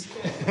police.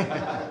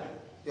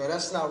 Yo,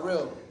 that's not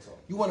real.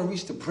 You want to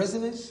reach the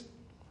prisoners?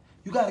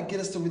 You got to get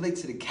us to relate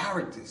to the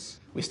characters.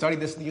 We studied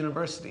this at the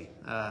university.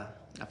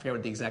 I forget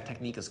what the exact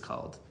technique is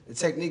called. The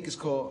technique is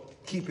called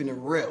keeping it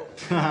real.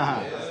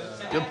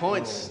 Good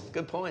points,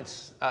 good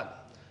points.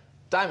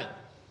 Diamond,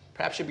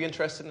 perhaps you'd be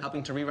interested in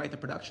helping to rewrite the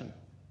production.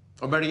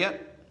 Or better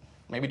yet,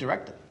 maybe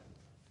direct it.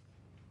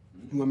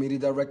 You want me to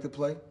direct the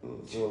play?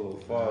 Give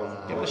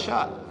it a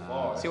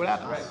shot. See what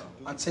happens.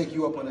 I'll take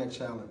you up on that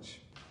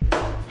challenge.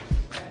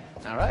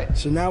 All right.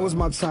 So now was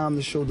my time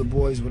to show the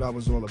boys what I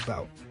was all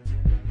about.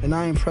 And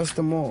I impressed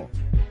them all.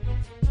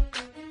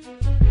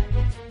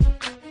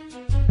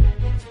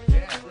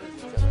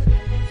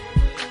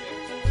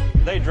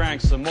 They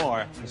drank some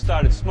more and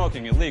started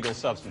smoking illegal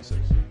substances.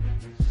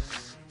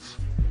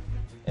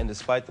 And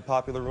despite the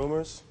popular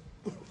rumors,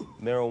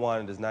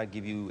 marijuana does not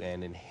give you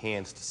an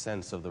enhanced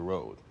sense of the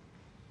road.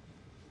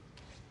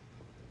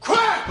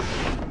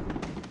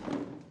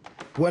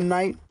 One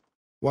night,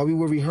 while we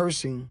were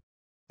rehearsing,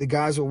 the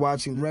guys were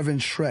watching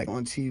Reverend Shrek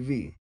on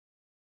TV.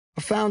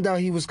 I found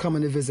out he was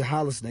coming to visit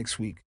Hollis next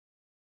week.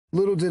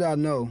 Little did I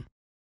know,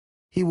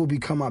 he will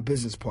become my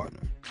business partner.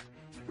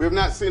 We have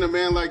not seen a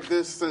man like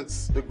this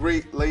since the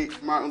great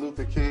late Martin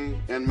Luther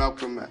King and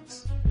Malcolm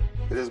X.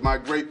 It is my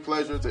great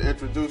pleasure to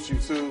introduce you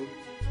to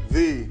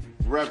the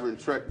Reverend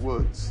Shrek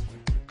Woods.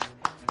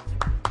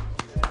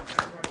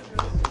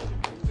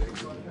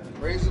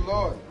 Praise the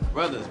Lord.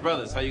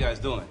 Brothers, how you guys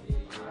doing?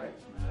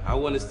 I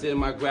want to extend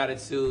my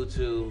gratitude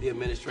to the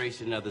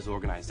administration of this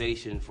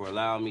organization for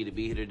allowing me to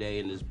be here today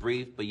in this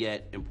brief but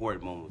yet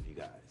important moment with you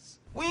guys.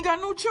 We ain't got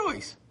no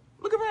choice.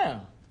 Look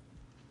around.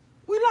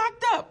 We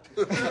locked up.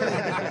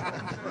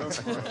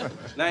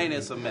 Now ain't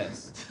this a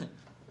mess?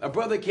 A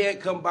brother can't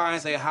come by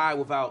and say hi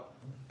without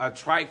a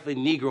trifling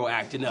Negro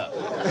acting up.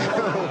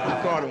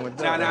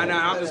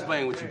 Now, I'm just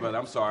playing with you, brother.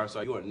 I'm sorry.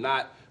 You are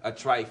not a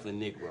trifling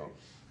Negro.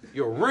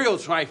 You're a real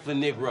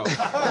trifling Negro.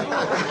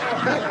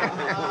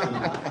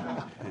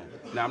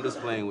 Now, I'm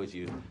just playing with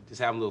you. Just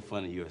having a little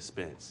fun at your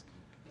expense.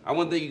 I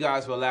want to thank you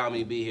guys for allowing me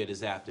to be here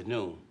this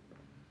afternoon.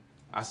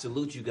 I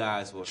salute you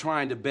guys for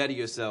trying to better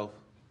yourself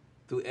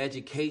through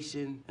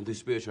education and through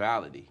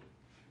spirituality.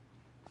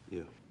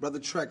 Yeah. Brother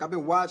Trek, I've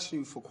been watching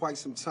you for quite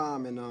some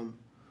time, and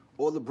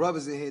all the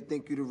brothers in here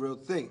think you the real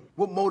thing.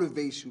 What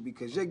motivates you?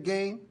 Because your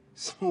game,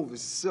 smooth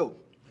as silk.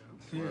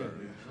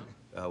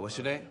 What's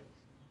your name?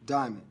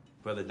 Diamond.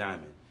 Brother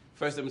Diamond.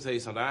 First, let me tell you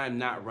something. I am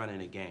not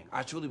running a game.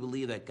 I truly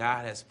believe that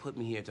God has put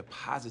me here to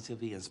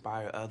positively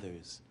inspire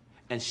others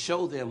and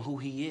show them who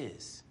He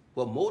is.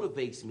 What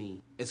motivates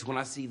me is when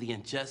I see the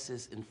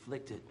injustice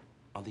inflicted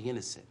on the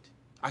innocent.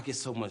 I get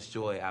so much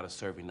joy out of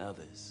serving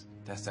others.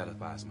 That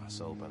satisfies my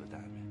soul, Brother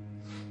Diamond.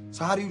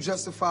 So how do you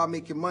justify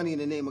making money in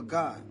the name of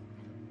God?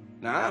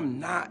 Now, I'm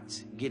not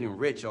getting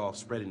rich off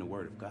spreading the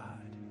word of God.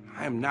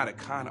 I am not a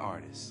con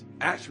artist.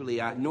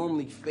 Actually, I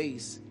normally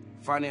face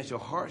financial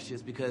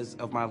hardships because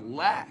of my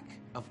lack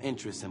of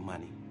interest in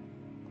money.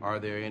 Are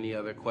there any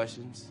other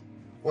questions?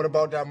 What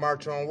about that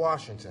march on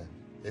Washington?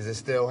 Is it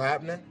still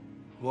happening?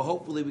 Well,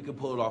 hopefully we can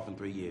pull it off in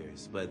 3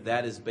 years, but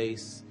that is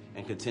based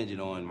and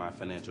contingent on my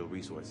financial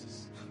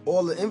resources.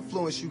 All the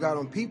influence you got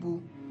on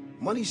people,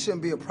 money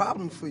shouldn't be a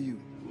problem for you.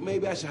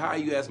 Maybe I should hire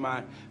you as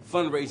my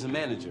fundraising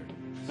manager,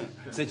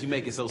 since you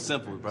make it so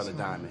simple, Brother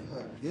Diamond.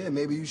 Yeah,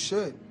 maybe you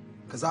should,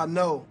 because I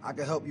know I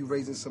can help you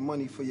raising some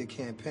money for your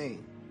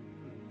campaign.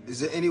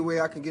 Is there any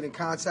way I can get in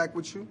contact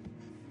with you?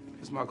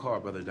 It's my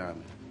card, Brother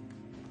Diamond.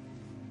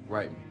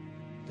 Write me.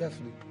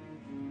 Definitely.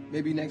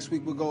 Maybe next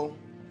week we'll go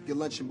get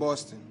lunch in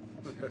Boston.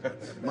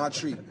 My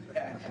treat.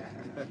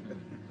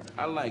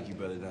 I like you,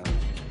 Brother Diamond.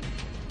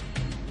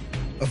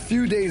 A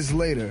few days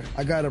later,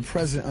 I got a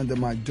present under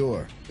my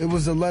door. It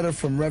was a letter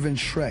from Reverend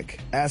Shrek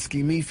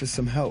asking me for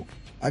some help.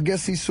 I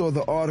guess he saw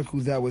the article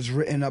that was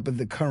written up in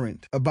the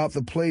Current about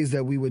the plays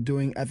that we were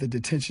doing at the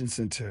detention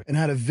center and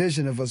had a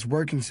vision of us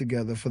working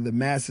together for the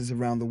masses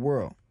around the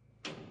world.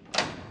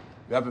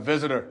 You have a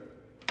visitor.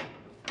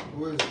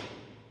 Who is it?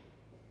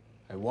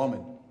 A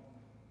woman.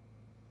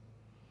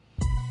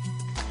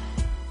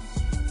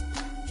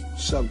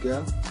 What's up,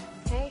 gal?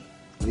 Hey.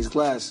 These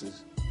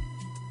glasses.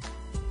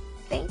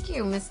 Thank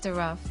you, Mr.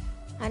 Ruff.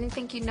 I didn't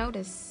think you'd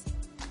notice.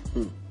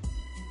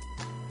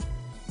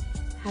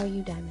 How are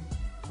you, Diamond?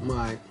 I'm all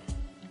right.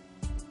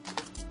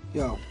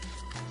 Yo,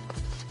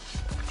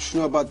 what you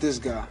know about this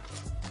guy?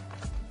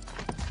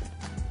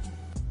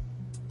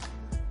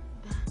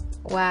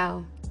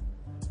 Wow.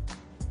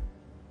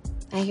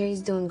 I hear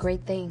he's doing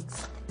great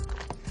things.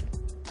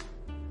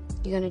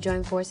 You gonna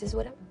join forces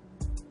with him?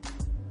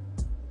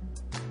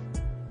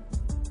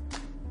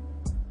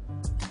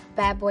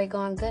 Bad boy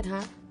going good,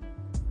 huh?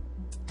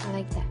 I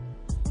like that.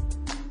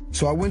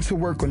 So I went to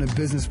work on a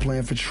business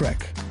plan for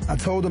Trek. I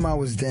told him I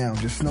was down,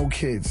 just no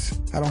kids.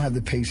 I don't have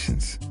the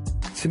patience.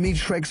 To me,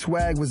 Trek's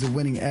swag was a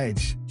winning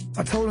edge.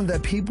 I told him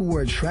that people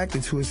were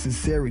attracted to his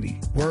sincerity,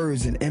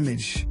 words, and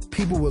image.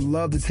 People would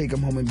love to take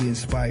him home and be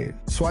inspired.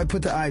 So I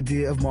put the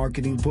idea of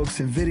marketing books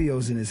and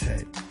videos in his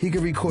head. He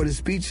could record his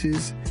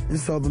speeches and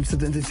sell them to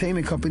the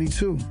entertainment company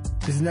too.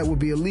 His net would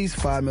be at least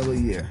 $5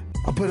 million a year.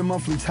 I put a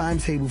monthly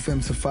timetable for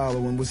him to follow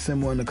and would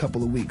send one in a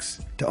couple of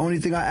weeks. The only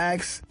thing I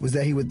asked was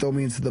that he would throw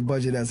me into the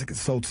budget as a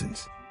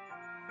consultant.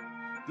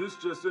 This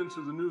just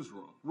into the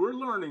newsroom. We're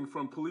learning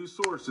from police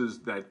sources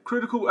that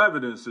critical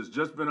evidence has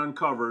just been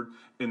uncovered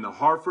in the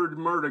Hartford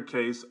murder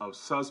case of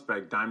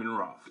suspect Diamond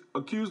Ruff,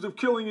 accused of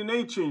killing an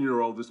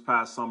 18-year-old this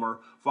past summer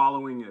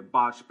following a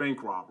botched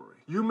bank robbery.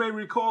 You may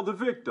recall the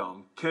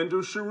victim,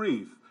 Kendall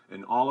Sharif,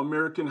 an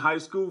All-American high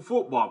school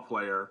football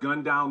player,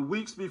 gunned down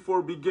weeks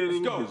before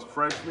beginning his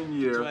freshman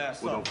year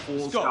with a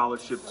full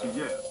scholarship to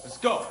Yale. Let's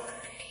go.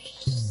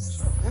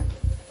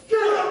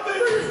 Get up,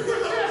 baby!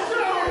 Get up!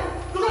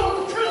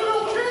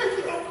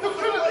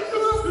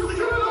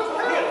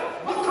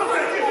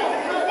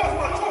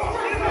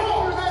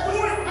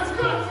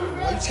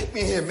 Why you take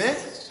me here, man?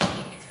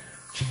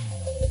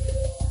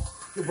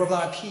 Yo, brother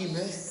Akeem,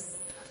 man.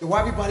 Yo, why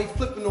everybody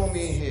flipping on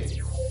me in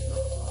here?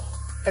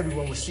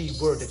 Everyone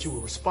received word that you were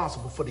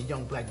responsible for the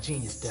young black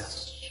genius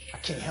death. I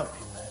can't help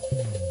you,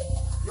 man.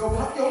 Yo,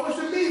 what's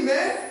with me,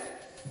 man?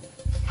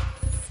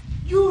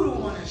 You the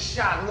one that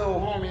shot little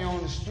homie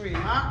on the street,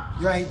 huh?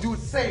 Yo, I ain't do it.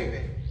 Save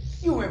it.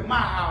 You in my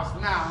house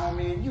now,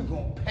 homie, and you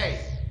gonna pay.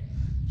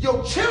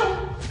 Yo, chill!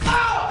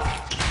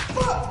 Ah!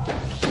 Fuck!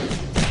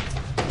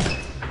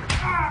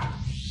 Ah!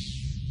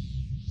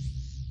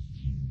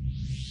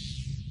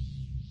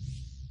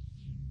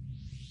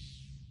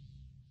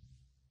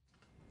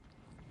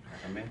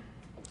 Come in.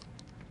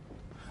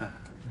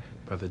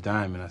 Brother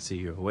Diamond, I see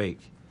you're awake.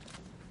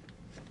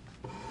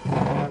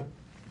 How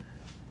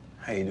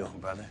you doing,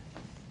 brother?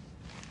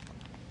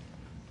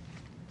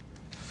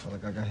 I feel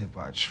like I got hit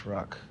by a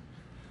truck.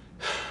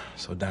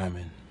 So,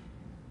 Diamond,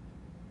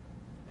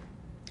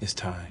 it's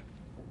time.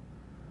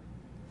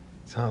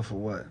 Time for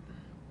what?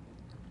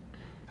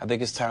 I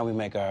think it's time we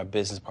make our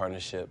business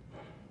partnership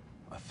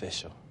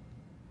official.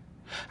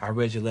 I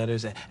read your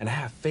letters, and I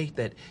have faith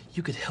that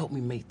you could help me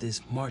make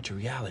this march a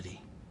reality.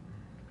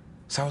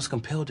 So I was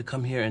compelled to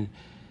come here and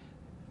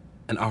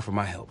offer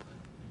my help.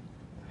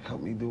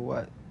 Help me do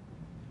what?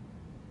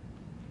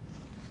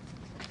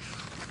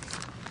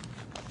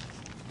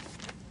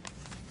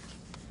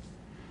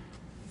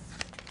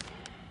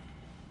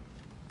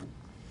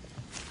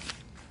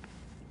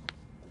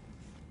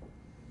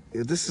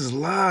 Yo, this is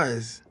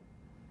lies.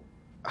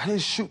 I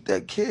didn't shoot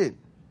that kid.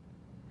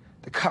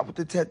 The cop with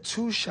the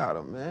tattoo shot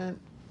him, man.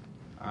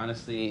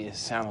 Honestly, it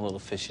sounded a little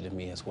fishy to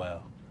me as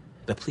well.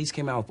 The police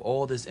came out with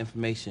all this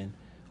information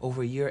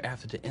over a year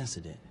after the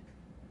incident.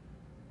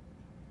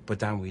 But,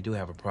 Diamond, we do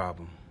have a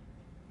problem.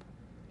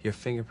 Your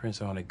fingerprints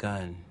are on a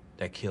gun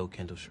that killed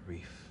Kendall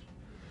Sharif.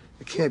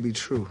 It can't be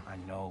true. I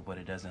know, but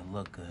it doesn't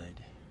look good.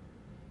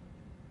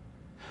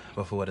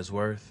 But for what it's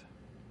worth,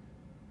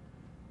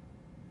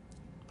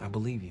 I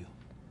believe you.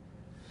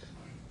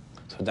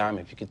 So,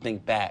 Diamond, if you could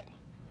think back,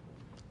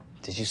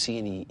 did you see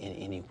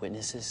any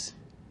witnesses?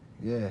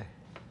 Yeah.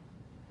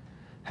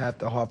 Half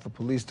the Hartford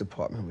Police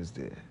Department was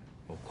there.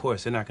 Well, of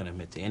course, they're not going to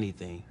admit to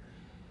anything.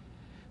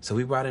 So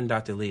we brought in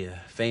Dr.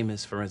 Leah,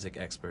 famous forensic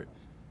expert.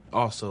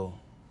 Also,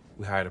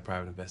 we hired a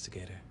private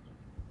investigator.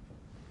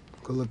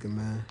 Good looking,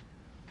 man.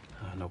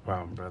 No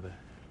problem, brother.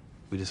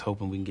 We're just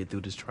hoping we can get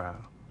through this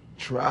trial.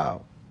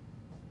 Trial?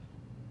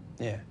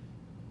 Yeah.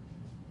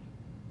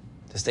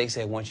 The state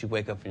said once you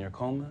wake up from your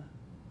coma,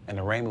 an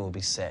arraignment will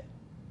be set.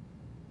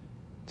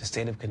 The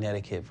state of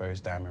Connecticut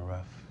versus Diamond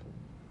Ruff.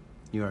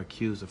 You are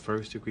accused of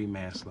first-degree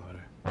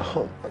manslaughter.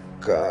 Oh, my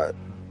God.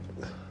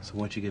 So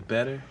once you get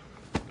better,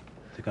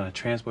 they're going to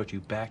transport you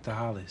back to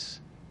Hollis.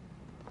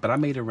 But I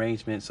made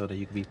arrangements so that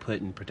you can be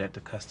put in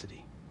protective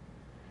custody.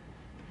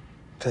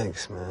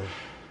 Thanks, man.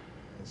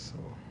 So,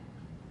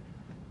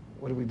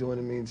 what do we do in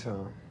the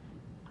meantime?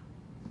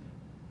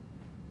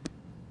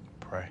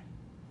 Pray.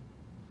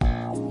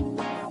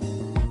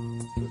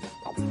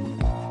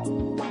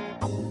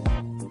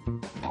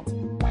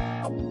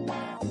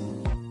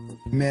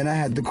 Man, I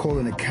had to call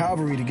in the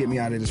cavalry to get me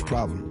out of this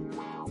problem.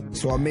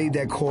 So I made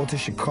that call to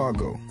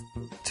Chicago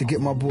to get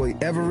my boy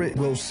Everett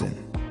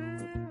Wilson.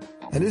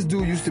 Now, this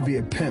dude used to be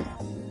a pimp,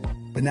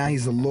 but now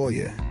he's a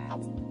lawyer.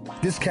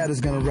 This cat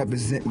is gonna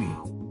represent me,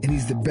 and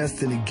he's the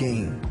best in the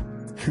game.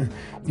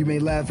 You may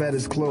laugh at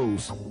his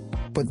clothes,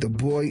 but the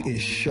boy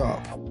is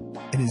sharp,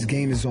 and his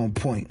game is on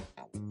point.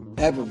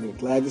 Everett,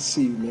 glad to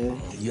see you,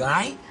 man. You all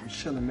right? I'm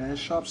chilling, man.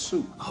 Sharp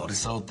suit. Oh,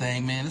 this old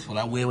thing, man, this is what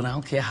I wear when I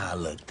don't care how I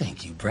look.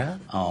 Thank you, bruh.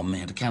 Oh,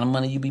 man, the kind of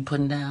money you be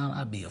putting down,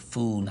 I'd be a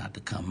fool not to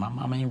come. My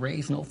mama ain't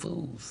raised no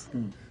fools.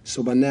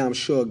 So by now, I'm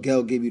sure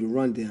Gail gave you the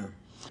rundown.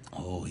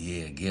 Oh,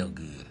 yeah, Gail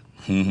good.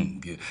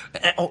 Good.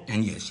 Oh,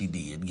 and yeah, she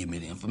did give me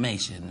the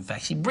information. In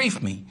fact, she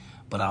briefed me.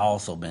 But I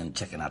also been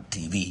checking out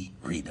TV,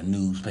 reading the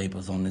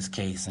newspapers on this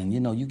case, and, you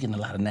know, you're getting a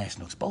lot of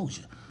national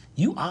exposure.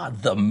 You are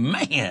the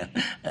man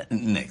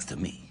next to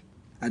me.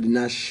 I did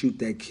not shoot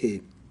that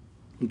kid.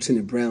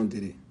 Lieutenant Brown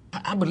did it.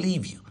 I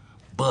believe you,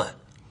 but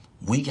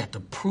we got to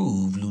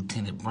prove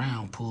Lieutenant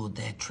Brown pulled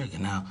that trigger.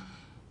 Now,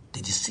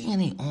 did you see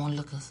any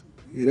onlookers?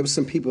 Yeah, there was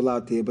some people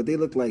out there, but they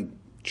looked like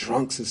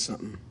drunks or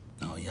something.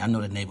 Oh, yeah, I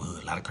know that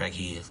neighborhood. A lot of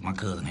crackheads. My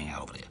cousin hang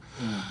out over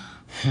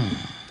there.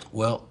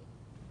 Well,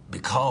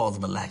 because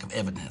of a lack of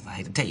evidence, I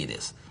hate to tell you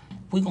this,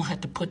 we're going to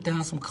have to put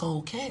down some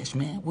cold cash,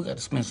 man. We got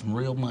to spend some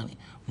real money,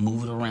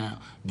 move it around,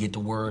 get the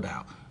word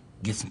out,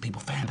 get some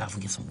people, find out if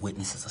we get some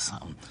witnesses or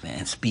something,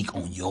 and speak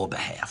on your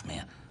behalf,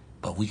 man.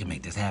 But we can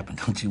make this happen,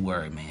 don't you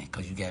worry, man,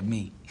 because you got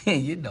me.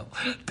 You know,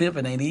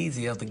 pimping ain't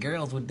easy, else the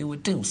girls would do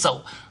it too.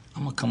 So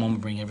I'm going to come home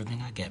and bring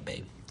everything I got,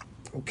 baby.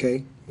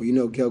 Okay. Well, you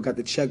know, Gail got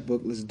the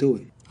checkbook. Let's do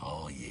it.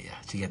 Oh, yeah.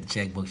 She got the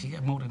checkbook. She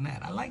got more than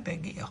that. I like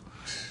that girl.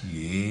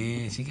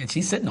 Yeah,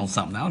 she's sitting on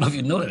something. I don't know if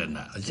you know that or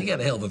not. She got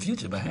a hell of a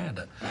future behind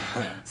her.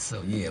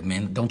 So, yeah,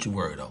 man, don't you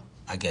worry, though.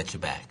 I got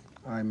your back.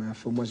 All right, man. I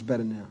feel much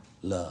better now.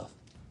 Love.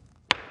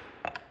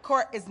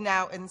 Court is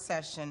now in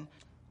session.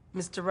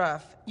 Mr.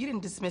 Ruff, you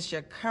didn't dismiss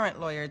your current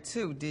lawyer,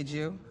 too, did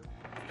you?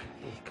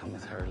 Here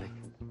comes Hurley.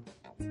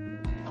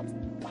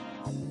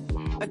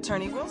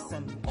 Attorney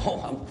Wilson. Oh,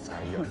 I'm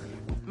sorry, Your Honor.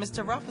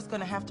 Mr. Ruff is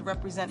going to have to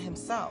represent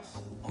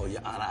himself. Oh,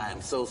 Your Honor, I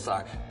am so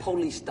sorry.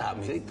 Police stopped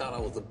me. They thought I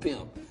was a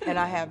pimp. And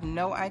I have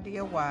no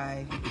idea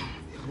why.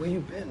 Where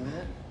you been,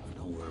 man?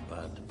 Don't worry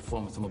about it. The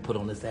performance I'm going to put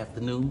on this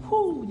afternoon.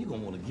 Whoo, you're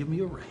going to want to give me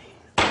a raise.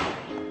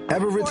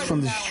 Everett's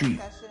from the street,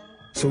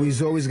 so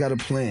he's always got a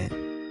plan.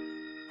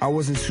 I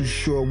wasn't too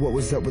sure what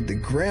was up with the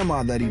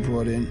grandma that he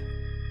brought in,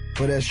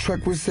 but as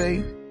Truck would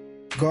say,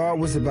 God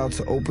was about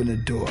to open the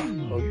door.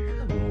 Oh,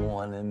 good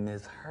morning,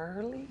 Miss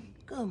Hurley.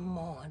 Good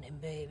morning,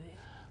 baby.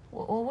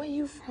 Well, where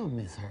you from,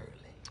 Miss Hurley?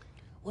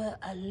 Well,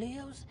 I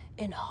lives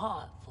in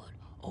Hartford,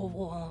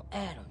 over on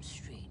Adams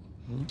Street.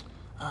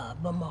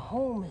 But my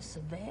home is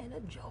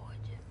Savannah,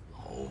 Georgia.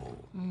 Oh.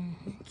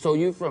 So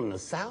you from the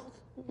South,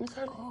 Miss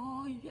Hurley?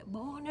 Oh, yeah,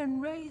 born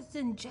and raised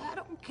in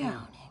Chatham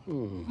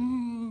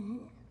County.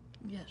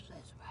 Yes,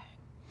 that's right.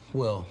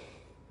 Well,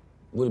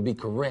 would it be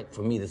correct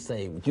for me to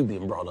say, with you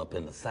being brought up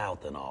in the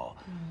South and all,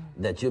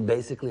 that you're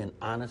basically an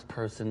honest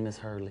person, Miss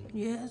Hurley?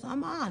 Yes,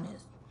 I'm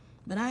honest,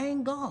 but I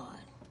ain't God.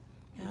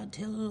 I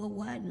tell a little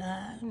white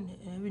lie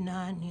every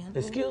now and then.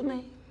 Excuse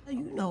me?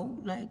 You know,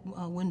 like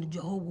when the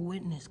Jehovah's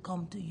Witness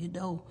come to your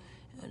door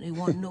and they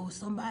want to know if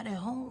somebody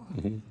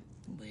home.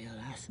 Well,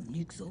 I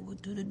sneaks over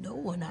to the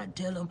door and I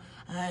tell them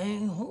I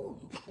ain't home.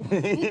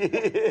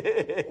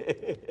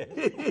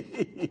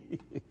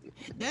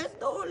 That's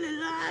the only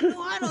lie I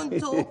know I done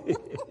told.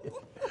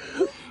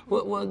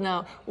 Well,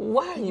 now,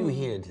 why are you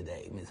here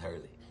today, Miss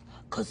Hurley?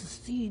 'Cause I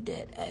see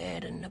that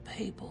ad in the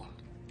paper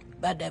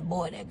about that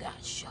boy that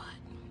got shot.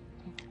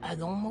 I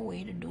go on my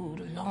way to do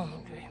the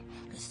laundry.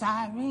 The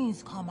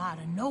sirens come out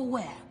of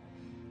nowhere.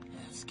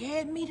 It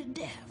scared me to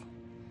death.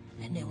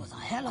 And there was a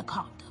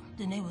helicopter.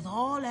 Then they was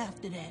all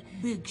after that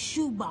big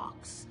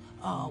shoebox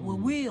with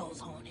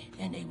wheels on it.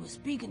 And they was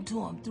speaking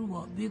to him through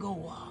a big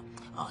old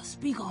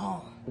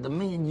speakerphone. The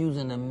man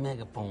using the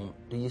megaphone,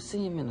 do you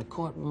see him in the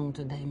courtroom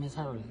today, Miss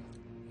Hurley?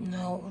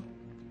 No.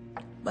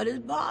 But his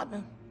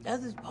partner,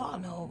 that's his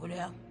partner over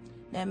there.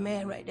 That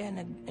man right there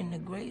in the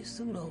gray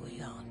suit over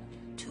yonder.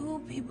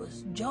 Two people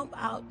jump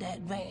out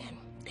that van.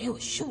 They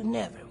was shooting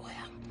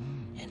everywhere.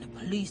 And the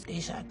police, they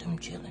shot them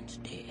children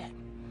dead.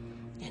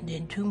 And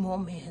then two more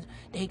men,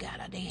 they got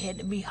out. They had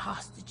to be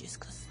hostages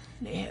because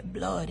they had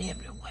blood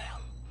everywhere.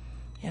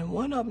 And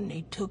one of them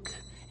they took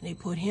and they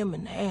put him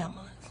in the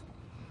ambulance.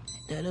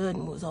 That other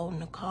one was on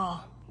the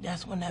car.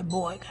 That's when that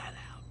boy got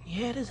out.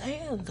 He had his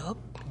hands up.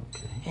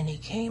 Okay. And he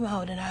came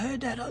out, and I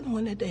heard that other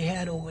one that they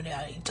had over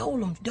there. He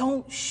told him,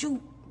 don't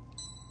shoot.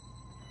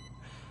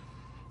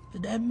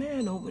 But that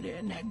man over there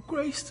in that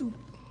gray suit,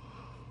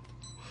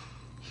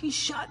 he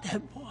shot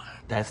that boy.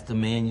 That's the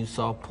man you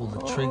saw pull the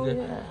trigger?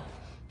 Oh, yeah.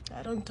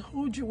 I done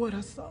told you what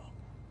I saw.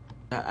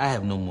 I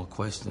have no more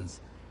questions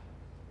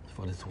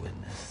for this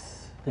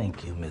witness.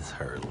 Thank you, Miss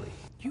Hurley.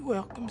 You're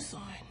welcome,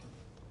 son.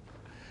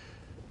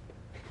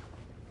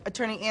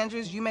 Attorney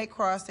Andrews, you may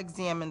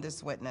cross-examine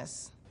this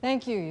witness.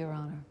 Thank you, Your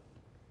Honor.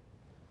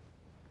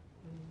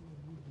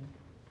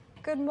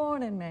 Good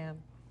morning, ma'am.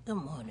 Good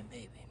morning,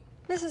 baby.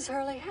 Mrs.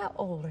 Hurley, how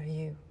old are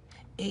you?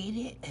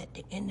 80 at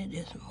the end of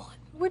this month.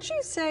 Would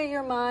you say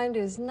your mind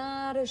is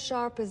not as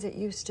sharp as it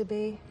used to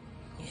be?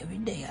 Every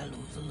day I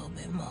lose a little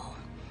bit more.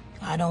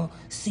 I don't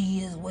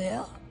see as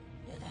well.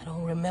 I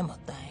don't remember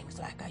things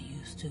like I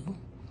used to.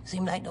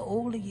 Seems like the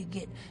older you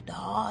get, the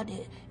harder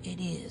it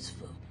is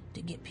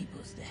to get people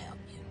to help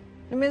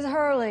you. Ms.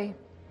 Hurley,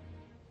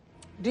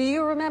 do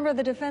you remember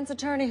the defense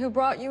attorney who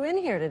brought you in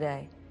here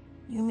today?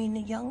 You mean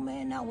the young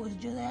man that was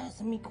just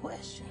asking me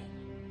questions?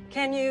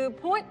 Can you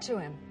point to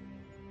him?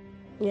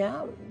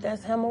 Yeah,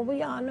 that's him over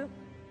yonder,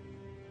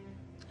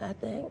 I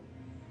think.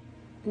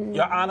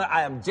 Your Honor,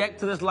 I object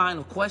to this line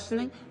of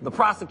questioning. The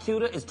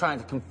prosecutor is trying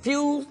to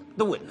confuse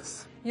the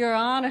witness. Your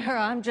Honor,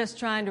 I'm just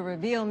trying to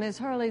reveal Ms.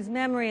 Hurley's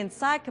memory and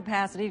sight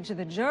capacity to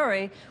the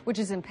jury, which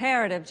is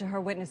imperative to her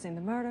witnessing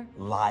the murder.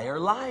 Liar,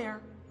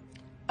 liar.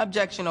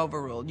 Objection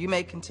overruled. You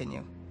may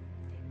continue.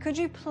 Could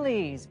you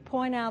please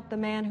point out the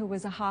man who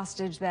was a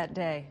hostage that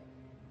day?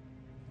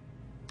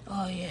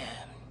 Oh, yeah.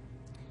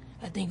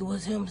 I think it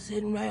was him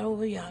sitting right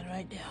over yonder,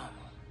 right there.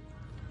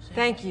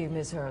 Thank you,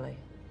 Ms. Hurley.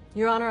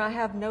 Your Honor, I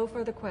have no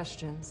further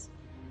questions.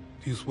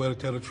 Do you swear to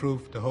tell the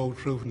truth, the whole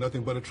truth,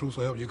 nothing but the truth,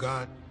 so help you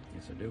God?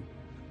 Yes, I do.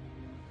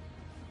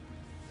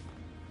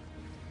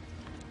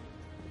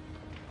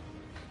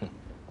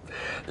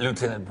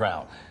 Lieutenant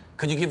Brown,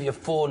 could you give your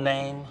full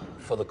name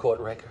for the court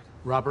record?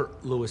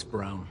 Robert Louis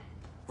Brown.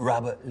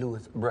 Robert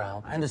Louis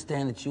Brown. I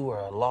understand that you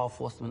are a law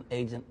enforcement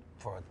agent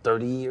for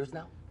 30 years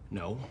now?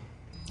 No.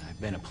 I've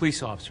been a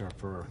police officer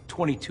for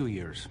 22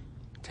 years.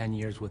 10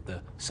 years with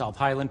the South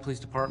Highland Police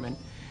Department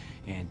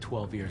and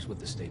 12 years with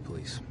the state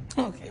police.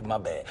 Okay, my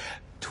bad.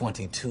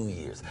 22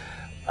 years.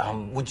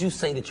 Would you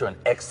say that you're an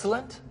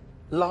excellent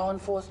law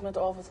enforcement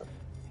officer?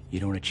 You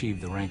don't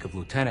achieve the rank of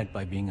lieutenant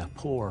by being a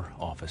poor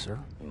officer.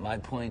 My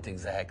point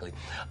exactly.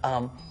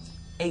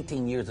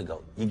 18 years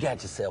ago, you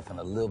got yourself in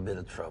a little bit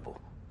of trouble.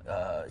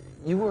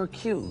 You were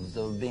accused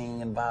of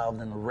being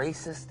involved in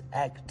racist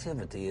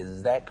activity.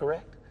 Is that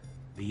correct?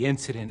 The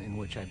incident in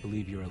which I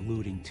believe you're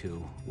alluding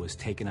to was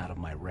taken out of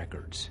my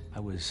records. I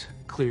was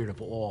cleared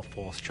of all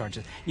false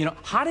charges. You know,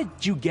 how did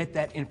you get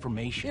that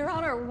information? Your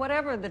Honor,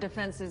 whatever the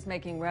defense is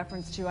making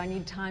reference to, I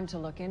need time to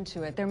look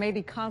into it. There may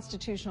be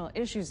constitutional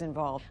issues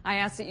involved. I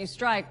ask that you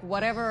strike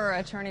whatever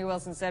Attorney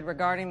Wilson said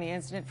regarding the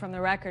incident from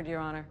the record, Your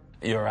Honor.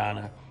 Your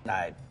Honor,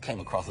 I came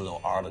across a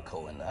little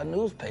article in a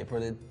newspaper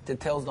that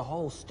tells the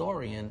whole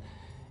story, and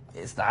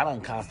it's not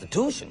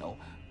unconstitutional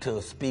to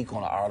speak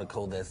on an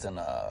article that's in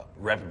a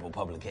reputable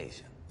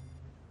publication.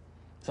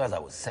 So as I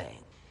was saying,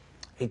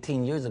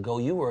 18 years ago,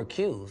 you were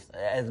accused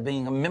as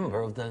being a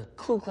member of the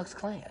Ku Klux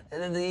Klan.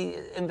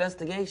 The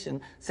investigation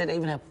said they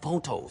even have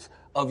photos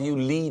of you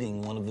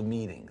leading one of the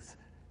meetings.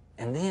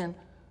 And then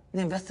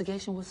the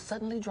investigation was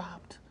suddenly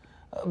dropped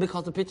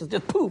because the pictures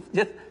just poof,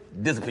 just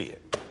disappeared.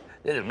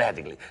 They just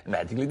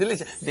magically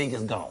delicious. They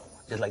just gone,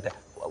 just like that.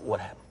 What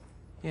happened?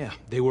 Yeah,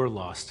 they were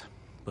lost,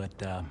 but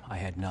I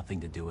had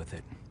nothing to do with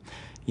it.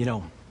 You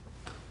know,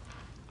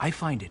 I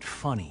find it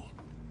funny,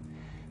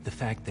 the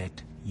fact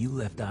that you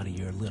left out of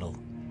your little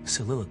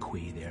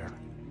soliloquy there,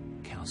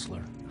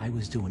 counselor. I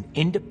was doing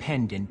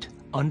independent,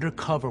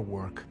 undercover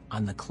work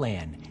on the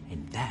Klan,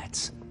 and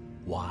that's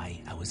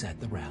why I was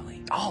at the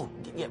rally. Oh,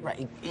 yeah,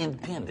 right,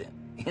 independent.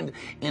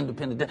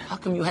 Independent. How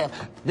come you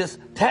have this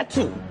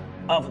tattoo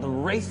of the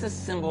racist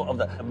symbol of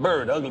the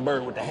bird, the ugly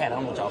bird with the hat? I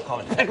don't know what y'all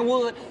call it.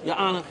 Peckerwood? Your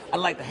Honor, I'd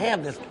like to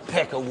have this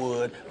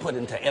peckerwood put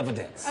into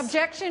evidence.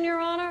 Objection, Your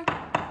Honor.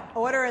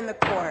 Order in the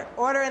court.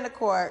 Order in the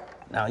court.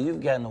 Now, you've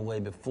gotten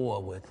away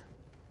before with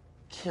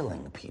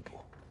killing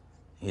people.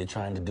 You're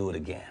trying to do it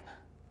again.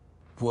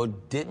 Well,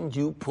 didn't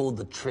you pull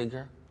the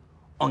trigger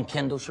on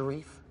Kendall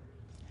Sharif?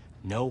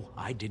 No,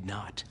 I did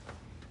not.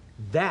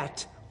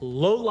 That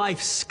low-life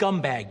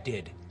scumbag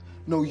did.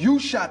 No, you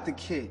shot the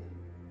kid.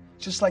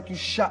 Just like you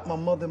shot my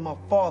mother and my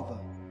father.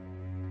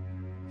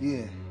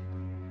 Yeah.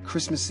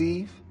 Christmas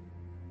Eve,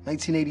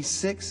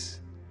 1986,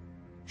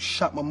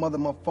 shot my mother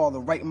and my father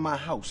right in my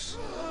house.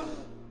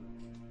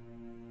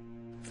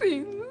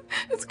 Please,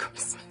 it's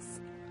Christmas.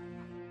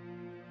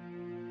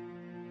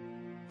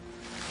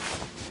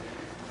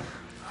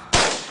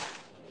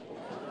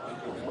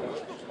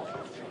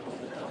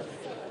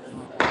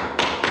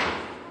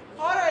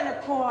 Order in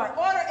the court.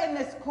 Order in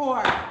this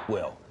court.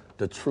 Well,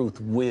 the truth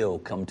will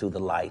come to the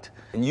light,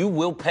 and you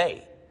will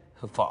pay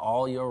for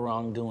all your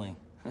wrongdoing.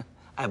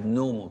 I have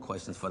no more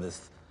questions for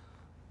this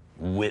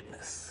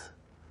witness.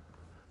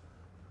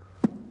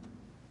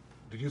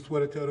 Do you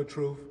swear to tell the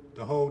truth,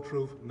 the whole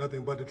truth,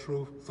 nothing but the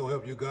truth, so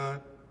help you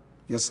God?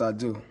 Yes, I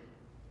do.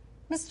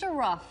 Mr.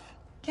 Ruff,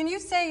 can you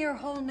say your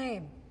whole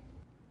name?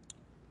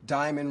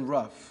 Diamond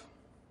Ruff.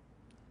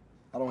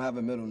 I don't have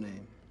a middle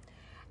name.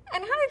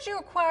 And how did you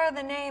acquire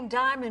the name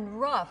Diamond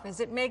Ruff? Is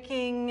it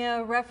making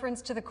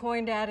reference to the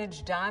coined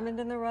adage, diamond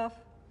in the rough?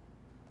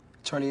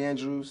 Attorney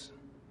Andrews,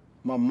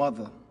 my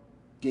mother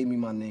gave me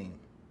my name.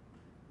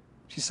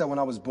 She said when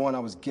I was born, I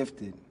was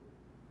gifted.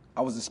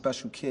 I was a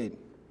special kid.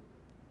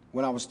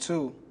 When I was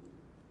 2,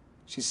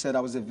 she said I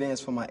was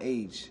advanced for my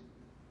age.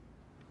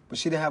 But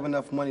she didn't have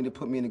enough money to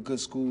put me in the good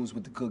schools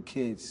with the good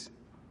kids.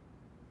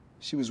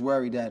 She was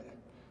worried that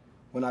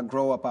when I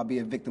grow up, I'll be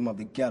a victim of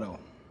the ghetto.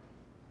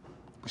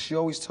 But she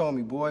always told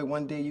me, boy,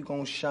 one day you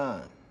gonna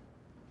shine.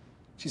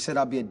 She said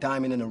I'll be a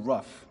diamond in the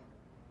rough.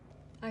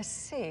 I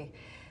see.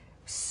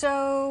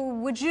 So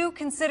would you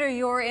consider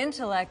your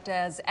intellect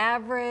as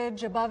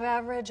average, above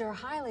average, or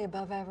highly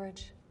above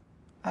average?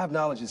 I have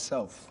knowledge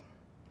itself,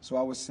 so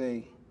I would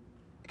say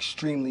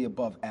extremely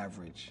above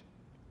average.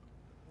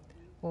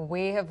 Well,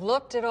 we have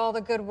looked at all the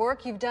good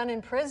work you've done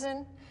in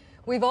prison.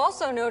 We've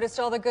also noticed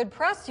all the good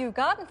press you've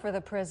gotten for the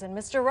prison.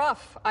 Mr.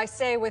 Ruff, I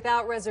say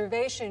without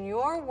reservation,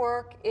 your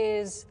work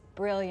is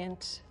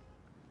brilliant.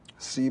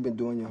 See, you've been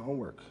doing your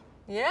homework.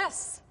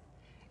 Yes.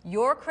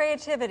 Your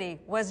creativity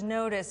was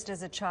noticed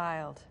as a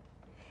child.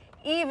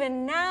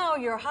 Even now,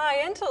 your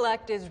high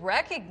intellect is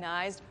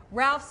recognized.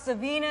 Ralph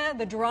Savina,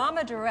 the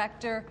drama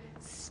director,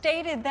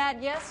 stated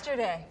that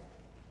yesterday.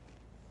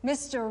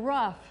 Mr.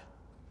 Ruff,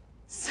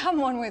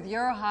 someone with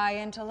your high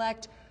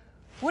intellect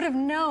would have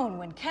known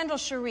when Kendall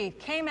Sharif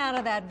came out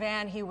of that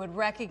van he would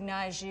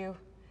recognize you.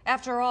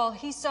 After all,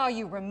 he saw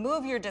you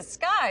remove your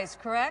disguise,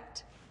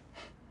 correct?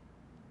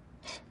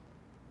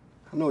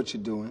 I know what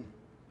you're doing.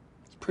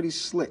 It's pretty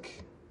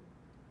slick.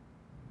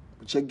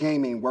 But your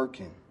game ain't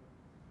working.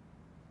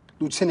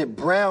 Lieutenant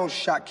Brown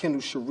shot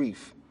Kendall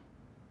Sharif.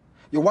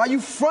 Yo, why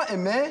you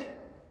fronting, man?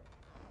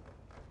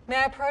 May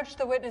I approach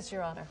the witness,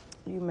 Your Honor?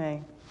 You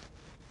may.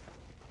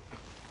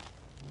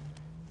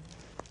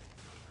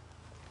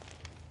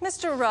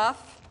 Mr.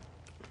 Ruff,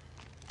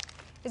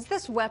 is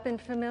this weapon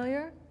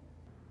familiar?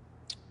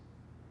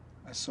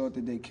 I saw it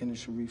the day Kendall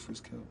Sharif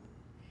was killed.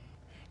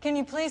 Can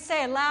you please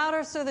say it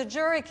louder so the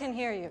jury can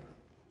hear you?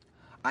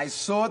 I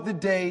saw it the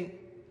day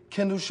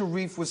Kendall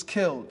Sharif was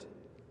killed.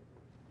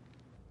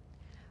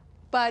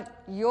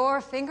 But your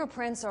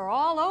fingerprints are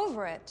all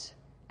over it.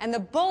 And the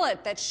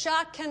bullet that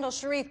shot Kendall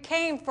Sharif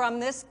came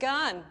from this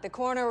gun. The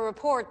coroner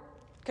report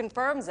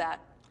confirms that.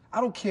 I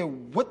don't care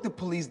what the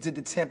police did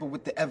to tamper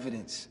with the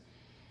evidence.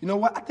 You know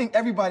what? I think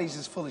everybody's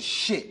just full of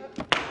shit.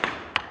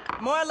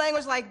 More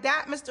language like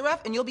that, Mr.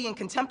 Ruff, and you'll be in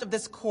contempt of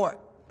this court.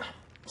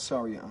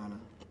 Sorry, Your Honor.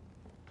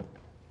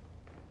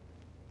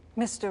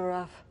 Mr.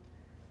 Ruff,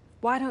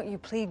 why don't you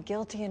plead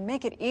guilty and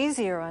make it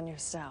easier on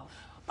yourself?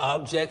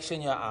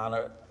 Objection, Your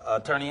Honor.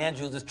 Attorney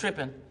Andrews is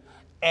tripping,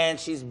 and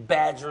she's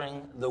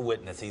badgering the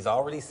witness. He's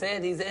already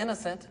said he's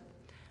innocent.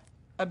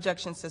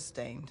 Objection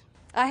sustained.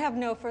 I have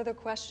no further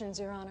questions,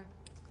 Your Honor.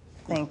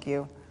 Thank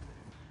you.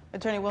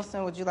 Attorney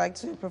Wilson, would you like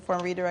to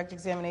perform redirect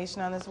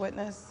examination on this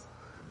witness?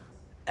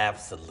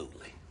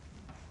 Absolutely.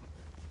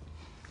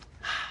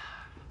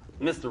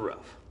 Mr.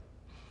 Ruff,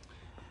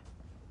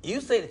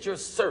 you say that you're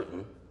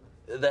certain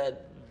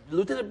that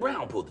Lieutenant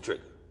Brown pulled the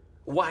trigger.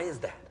 Why is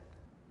that?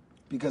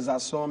 Because I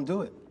saw him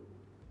do it.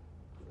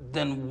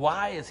 Then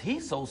why is he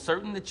so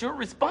certain that you're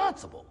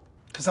responsible?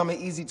 Because I'm an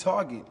easy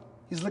target.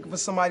 He's looking for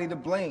somebody to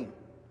blame.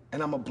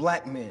 And I'm a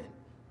black man.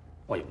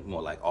 Well, you're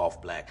more like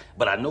off black,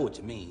 but I know what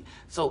you mean.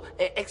 So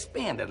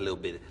expand that a little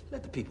bit.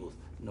 Let the people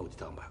know what you're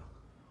talking about.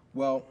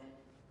 Well,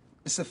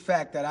 it's a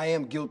fact that I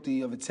am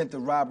guilty of attempted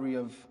robbery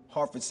of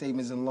Hartford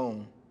Savings and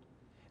Loan.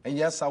 And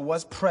yes, I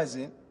was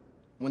present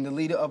when the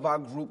leader of our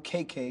group,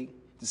 KK,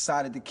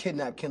 decided to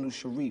kidnap Kendall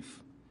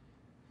Sharif.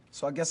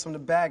 So I guess I'm the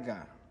bad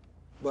guy.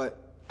 But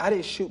I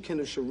didn't shoot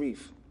Kendall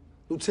Sharif.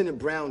 Lieutenant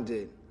Brown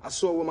did. I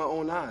saw it with my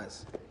own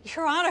eyes.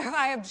 Your Honor,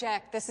 I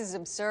object. This is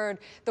absurd.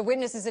 The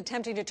witness is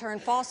attempting to turn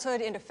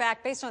falsehood into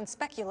fact based on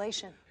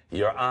speculation.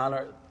 Your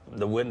Honor,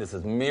 the witness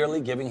is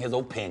merely giving his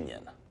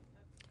opinion.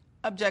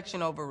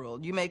 Objection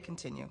overruled. You may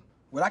continue.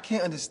 What I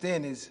can't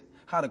understand is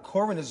how the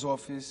coroner's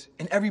office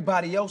and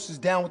everybody else is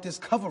down with this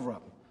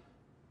cover-up.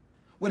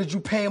 What, did you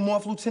pay him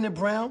off, Lieutenant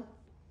Brown?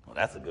 Well,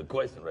 that's a good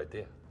question right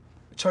there.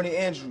 Attorney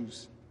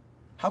Andrews,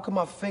 how could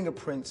my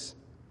fingerprints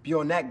be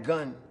on that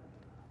gun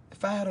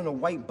if I had on a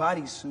white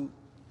bodysuit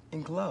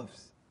and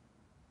gloves?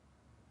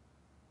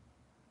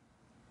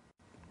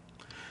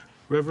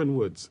 Reverend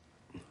Woods,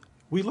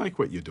 we like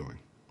what you're doing.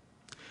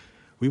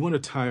 We want to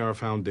tie our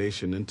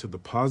foundation into the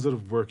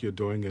positive work you're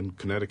doing in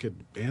Connecticut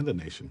and the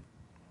nation.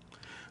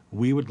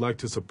 We would like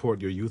to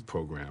support your youth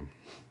program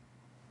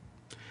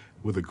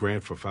with a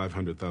grant for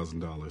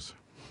 $500,000.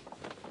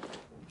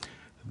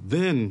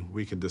 Then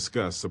we can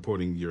discuss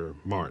supporting your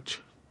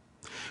march.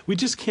 We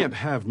just can't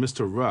have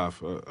Mr.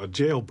 Ruff, a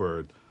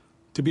jailbird,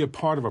 to be a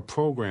part of a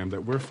program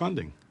that we're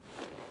funding.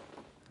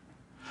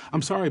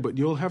 I'm sorry, but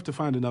you'll have to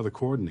find another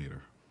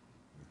coordinator.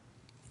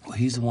 Well,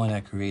 he's the one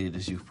that created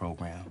this youth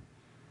program.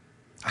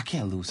 I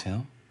can't lose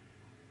him.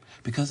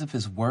 Because of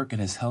his work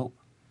and his help,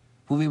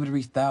 we'll be able to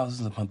reach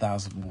thousands upon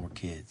thousands more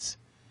kids.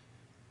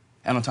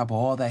 And on top of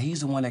all that,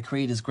 he's the one that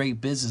created this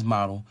great business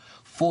model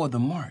for the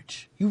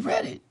march. You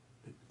read it.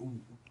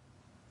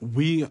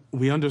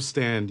 We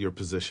understand your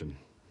position.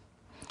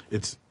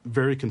 It's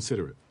very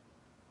considerate.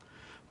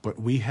 But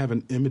we have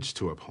an image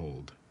to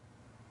uphold.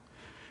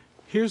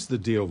 Here's the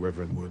deal,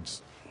 Reverend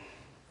Woods.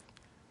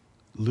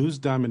 Lose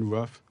Diamond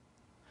Ruff,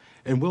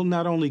 and we'll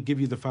not only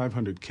give you the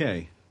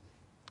 $500K,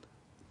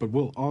 but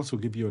we'll also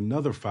give you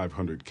another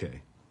 $500K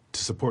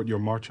to support your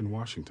march in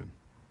Washington.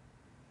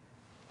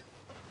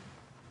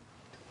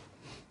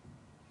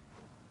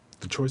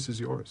 The choice is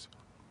yours.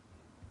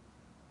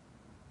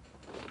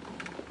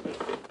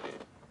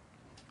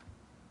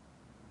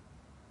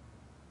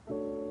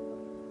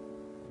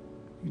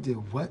 You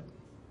did what?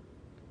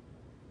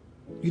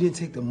 You didn't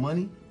take the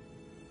money?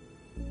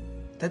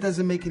 That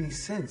doesn't make any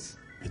sense.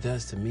 It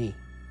does to me.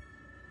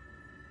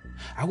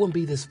 I wouldn't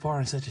be this far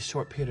in such a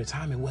short period of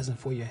time if it wasn't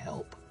for your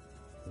help.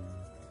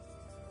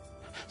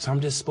 So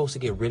I'm just supposed to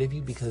get rid of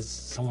you because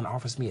someone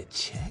offers me a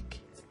check?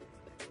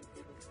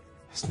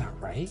 That's not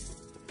right.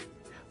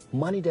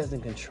 Money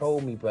doesn't control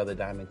me, Brother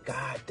Diamond.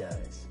 God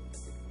does.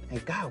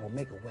 And God will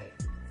make a way.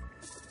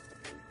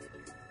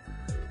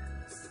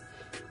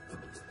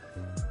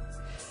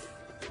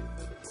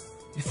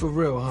 You for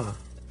real, huh?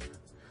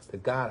 The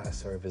God I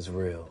serve is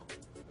real.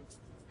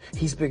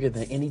 He's bigger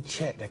than any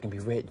check that can be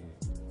written.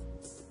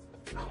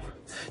 Oh,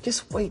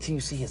 just wait till you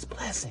see his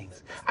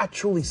blessings. I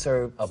truly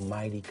serve a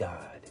mighty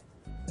God.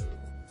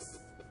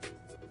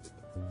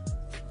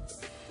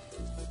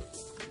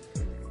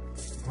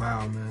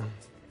 Wow, man.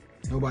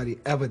 Nobody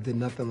ever did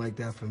nothing like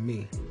that for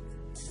me.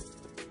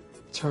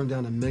 Turned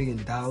down $1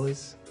 million.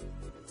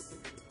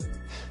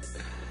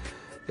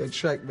 Yo,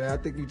 Trek, man, I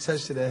think you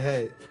touched it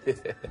ahead.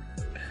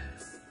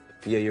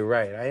 Yeah, you're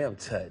right. I am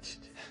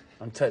touched.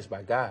 I'm touched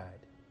by God.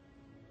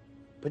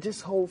 But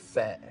just hold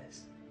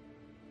fast.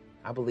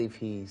 I believe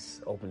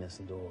he's opening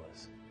some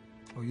doors.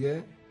 Oh,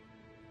 yeah?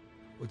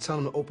 Well, tell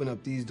him to open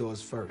up these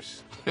doors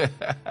first.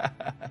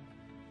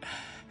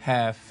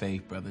 Have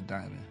faith, Brother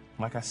Diamond.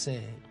 Like I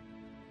said,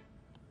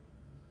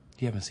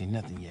 you haven't seen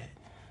nothing yet.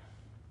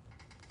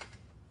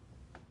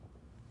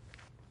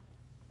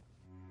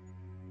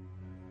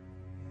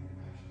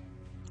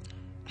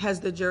 Has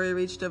the jury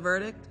reached a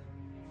verdict?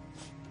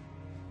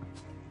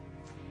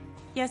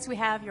 Yes, we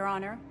have, Your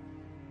Honor.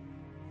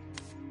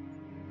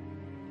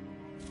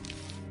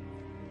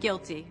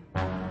 Guilty.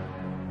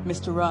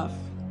 Mr. Ruff,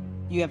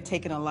 you have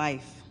taken a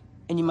life,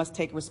 and you must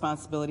take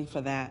responsibility for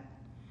that.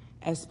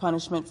 As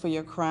punishment for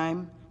your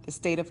crime, the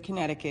state of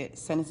Connecticut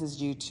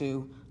sentences you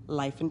to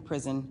life in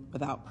prison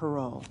without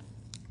parole.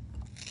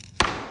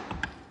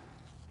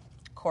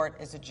 Court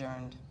is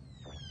adjourned.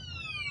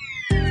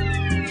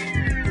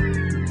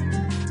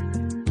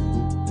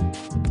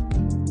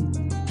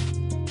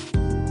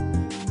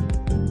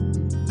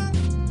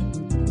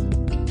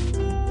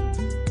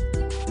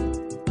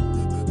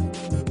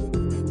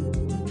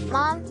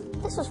 Mom,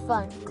 this was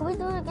fun. Can we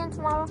do it again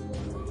tomorrow?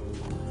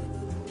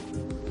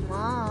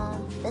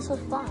 Mom, this was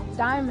fun.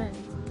 Diamond.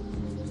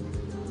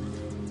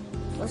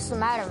 What's the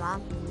matter,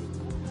 Mom?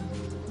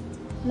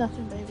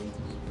 Nothing, baby.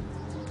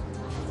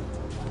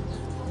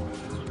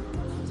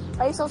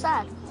 Why are you so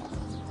sad?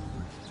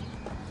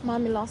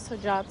 Mommy lost her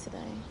job today.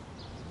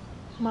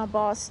 My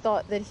boss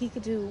thought that he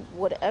could do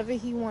whatever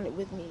he wanted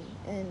with me,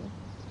 and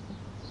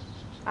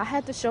I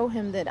had to show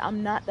him that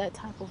I'm not that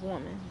type of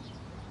woman.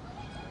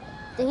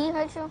 Did he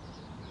hurt you?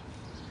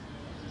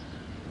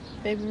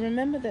 Baby,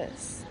 remember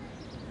this.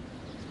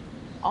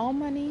 All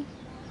money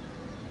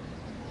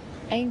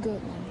ain't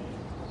good money.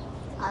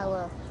 I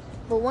will.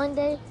 But one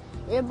day,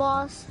 your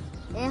boss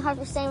and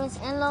Harper Statements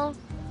and loan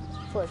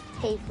will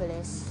pay for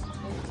this.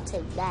 And you can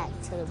take that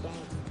to the bank.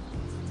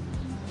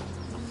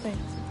 Faith,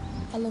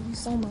 I love you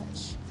so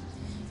much.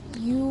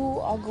 You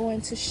are going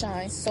to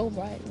shine so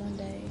bright one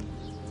day.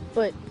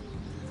 But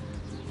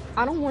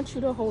I don't want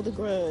you to hold a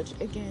grudge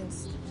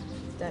against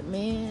that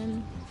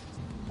man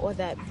or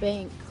that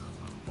bank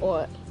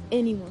or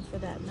anyone for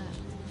that matter.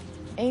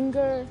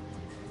 Anger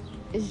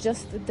is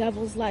just the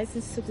devil's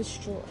license to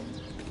destroy.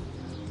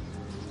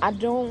 I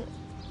don't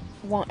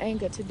want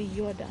anger to be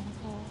your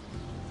downfall.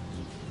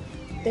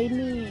 They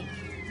need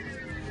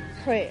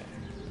prayer,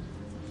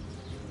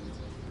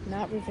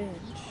 not revenge.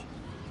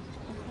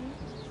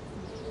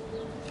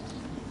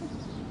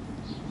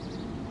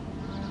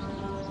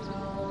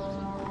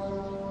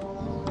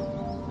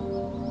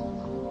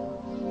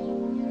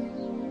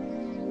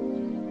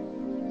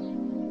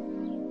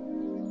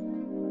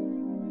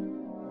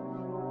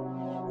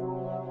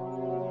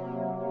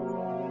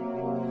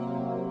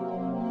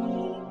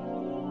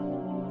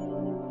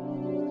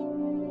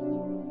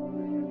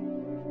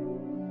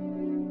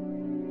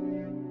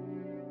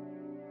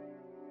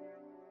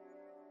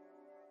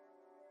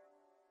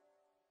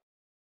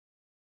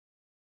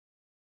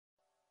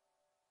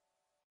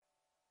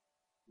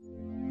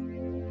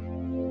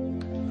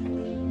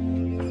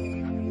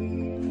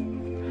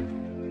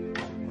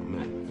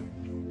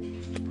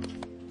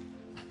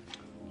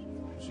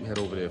 Head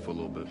over there for a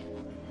little bit.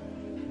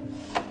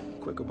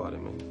 Quick about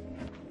it, man.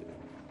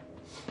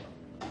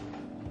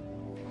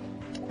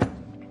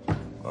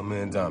 My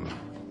man Diamond.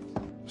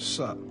 What's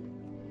up?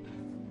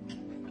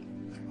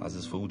 How's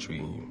this food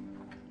treating you?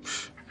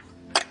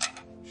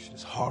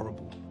 Shit's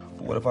horrible.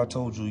 But what if I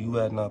told you you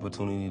had an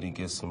opportunity to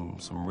get some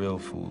real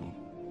food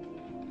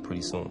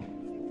pretty soon?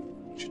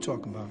 What you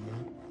talking about,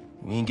 man?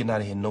 We ain't getting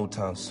out of here no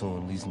time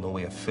soon, at least no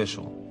way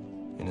official.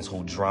 And this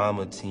whole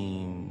drama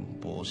team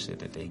bullshit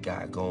that they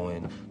got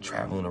going,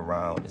 traveling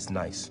around, it's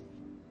nice.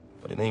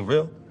 But it ain't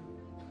real.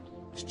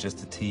 It's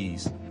just a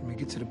tease. Let me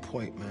get to the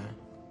point, man.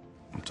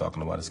 I'm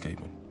talking about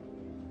escaping.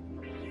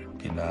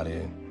 Getting out of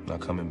here, not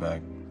coming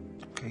back.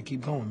 Okay,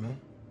 keep going, man.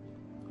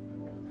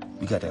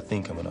 We got that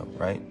thing coming up,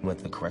 right? We went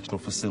to the correctional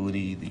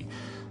facility, the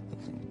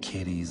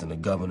kiddies and the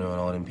governor and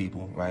all them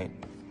people, right?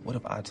 What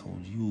if I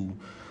told you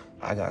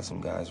I got some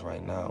guys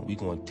right now, we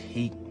gonna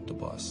take the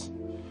bus.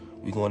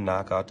 We gonna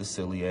knock out the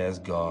silly-ass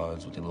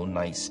guards with their little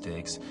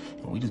nightsticks,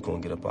 and we just gonna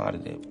get up out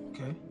of there.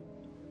 Okay.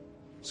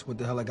 So what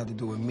the hell I got to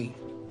do with me?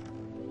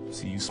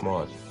 See, you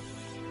smart,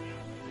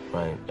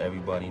 right?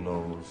 Everybody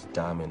knows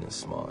Diamond is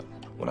smart.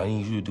 What I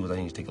need you to do is I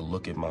need you to take a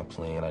look at my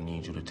plan. I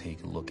need you to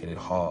take a look at it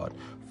hard.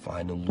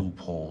 Find the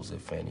loopholes,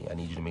 if any. I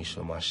need you to make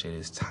sure my shit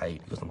is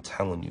tight, because I'm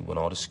telling you, when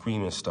all the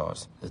screaming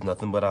starts, there's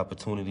nothing but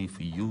opportunity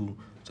for you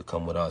to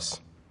come with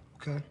us.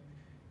 Okay.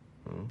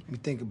 Let me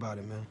think about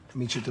it, man. I'll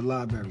meet you at the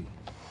library.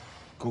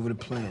 Go over the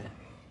plan.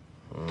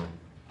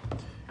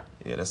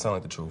 Yeah, that sounds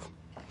like the truth.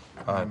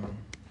 All right, man.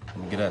 Let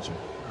me get at you.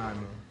 All right,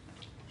 man.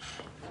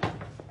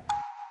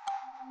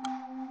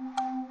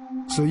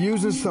 So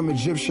using some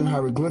Egyptian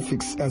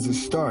hieroglyphics as a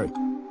start,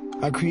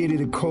 I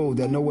created a code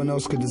that no one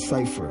else could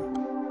decipher,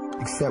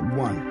 except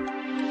one.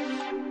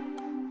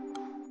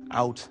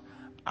 Out,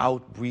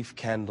 brief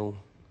candle,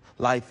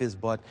 Life is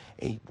but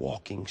a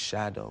walking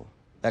shadow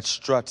that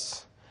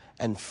struts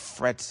and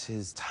frets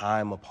his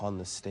time upon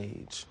the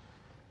stage,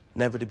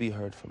 never to be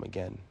heard from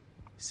again,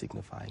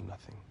 signifying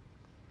nothing.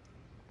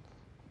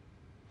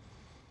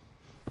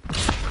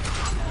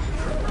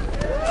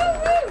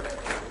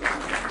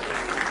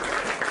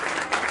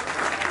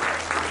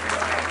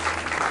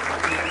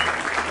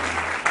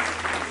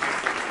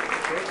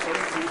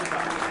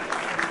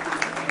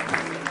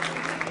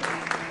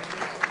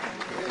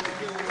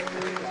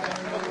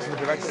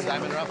 Director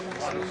Diamond Ruff.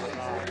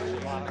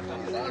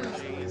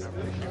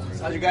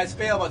 How'd you guys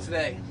feel about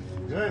today?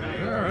 Good.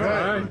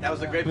 Good. That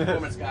was a great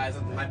performance, guys.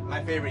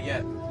 My favorite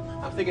yet.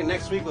 I'm thinking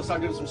next week we'll start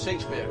doing some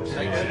Shakespeare.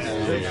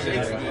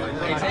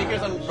 Any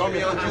takers on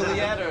Romeo and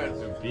Juliet or?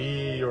 To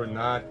be or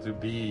not to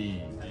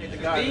be. To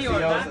be or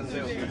not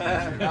to be.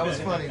 That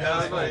was funny. That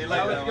was funny.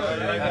 That was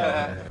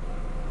good.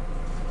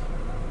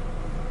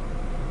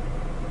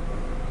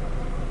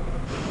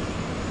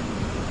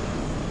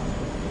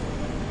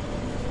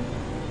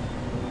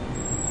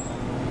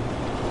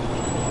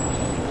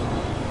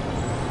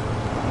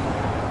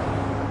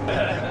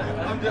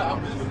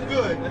 This was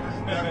good.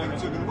 That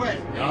took it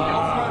away. I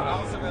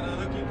also got a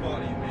looking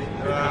party,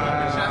 All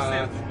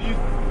right.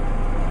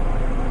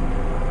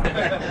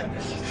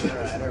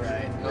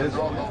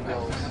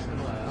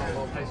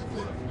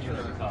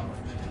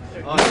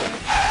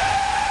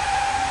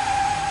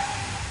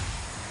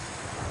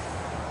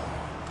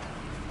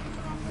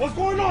 What's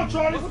going on,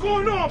 Charlie? What's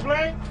going on,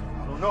 Blaine?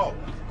 I don't know.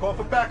 Call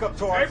for backup,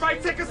 Torrance.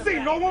 Everybody take a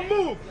seat. No one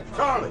move.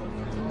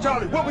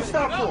 Charlie, what we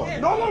stop for?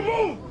 No one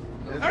move.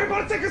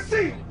 Everybody take a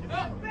seat.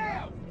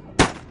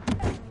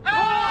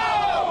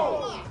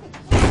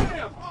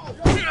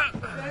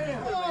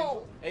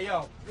 Hey,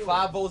 yo,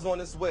 5 votes on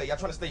this way. Y'all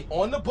trying to stay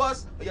on the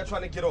bus or y'all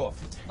trying to get off?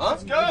 Huh?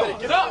 Let's go.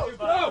 Get up. Let's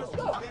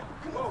go.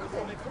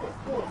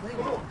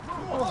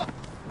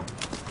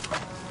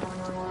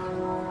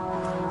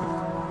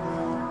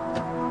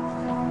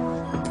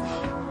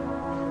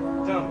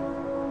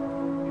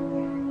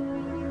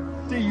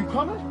 D, you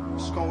coming?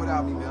 Just going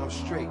without me, man. I'm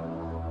straight.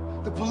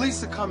 The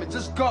police are coming.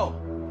 Just go.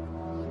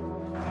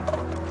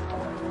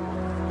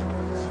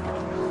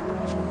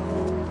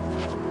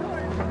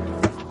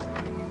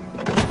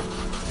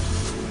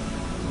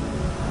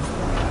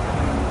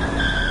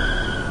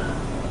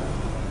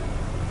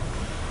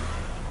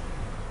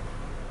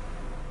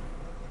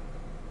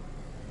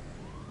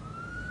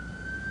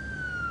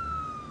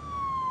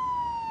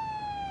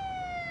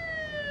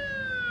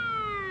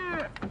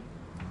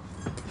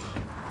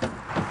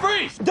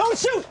 Freeze! Don't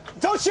shoot!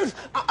 Don't shoot!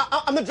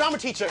 I'm the drama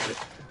teacher.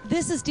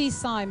 This is Dee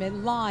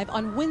Simon live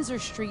on Windsor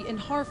Street in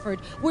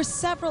Hartford, where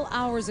several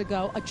hours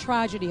ago a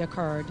tragedy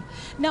occurred.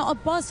 Now, a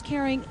bus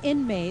carrying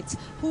inmates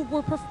who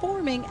were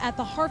performing at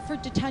the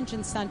Hartford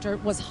Detention Center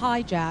was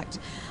hijacked.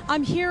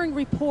 I'm hearing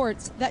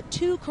reports that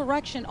 2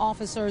 correction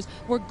officers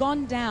were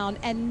gunned down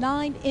and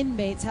 9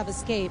 inmates have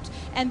escaped,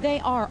 and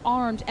they are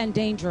armed and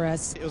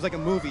dangerous. It was like a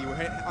movie.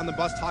 We're on the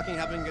bus talking,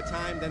 having a good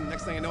time. Then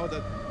next thing I know,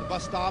 the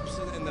bus stops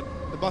and the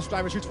bus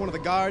driver shoots one of the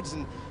guards,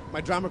 and my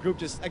drama group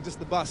just exits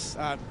the bus.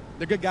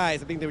 They're good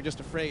guys. I think they were just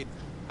afraid.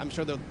 I'm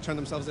sure they'll turn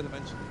themselves in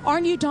eventually.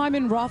 Aren't you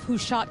Diamond Ruff, who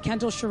shot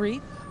Kendall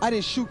Sharif? I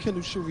didn't shoot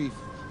Kendall Sharif.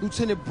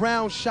 Lieutenant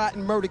Brown shot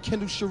and murdered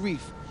Kendall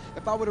Sharif.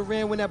 If I would have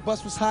ran when that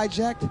bus was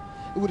hijacked,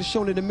 it would have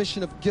shown an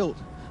admission of guilt.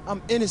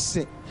 I'm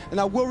innocent, and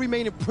I will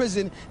remain in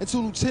prison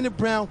until Lieutenant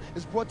Brown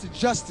is brought to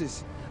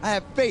justice. I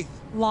have faith.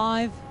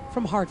 Live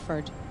from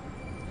Hartford,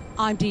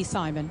 I'm Dee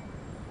Simon.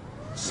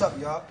 What's up,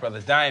 y'all? Brother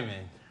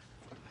Diamond,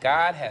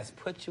 God has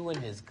put you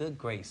in his good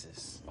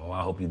graces. Oh,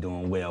 I hope you're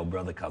doing well,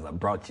 brother, because I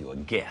brought you a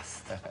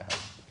guest.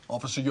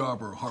 Officer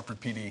Yarborough,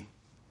 Hartford PD.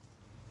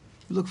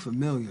 You look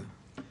familiar.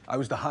 I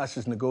was the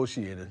hostage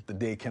negotiator the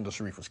day Kendall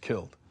Sharif was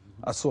killed.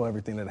 I saw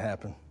everything that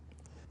happened.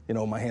 You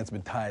know, my hands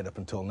been tied up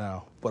until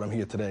now, but I'm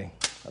here today.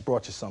 I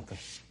brought you something.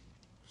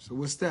 So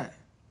what's that?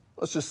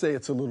 Let's just say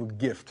it's a little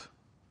gift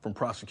from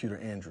Prosecutor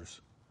Andrews.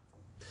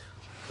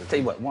 So tell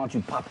you what, why don't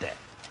you pop that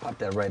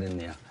right in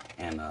there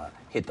and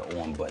hit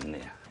the on button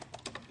there.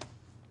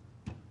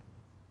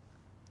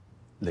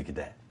 Look at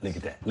that, look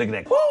at that, look at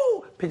that.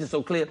 Woo! Picture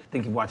so clear,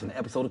 think you're watching an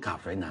episode of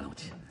Cops right now,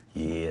 don't you?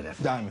 Yeah, that's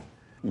Diamond.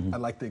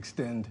 I'd like to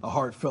extend a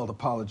heartfelt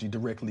apology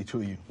directly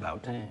to you.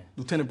 About time.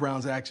 Lieutenant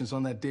Brown's actions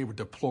on that day were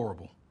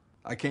deplorable.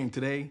 I came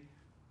today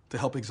to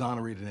help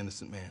exonerate an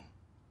innocent man.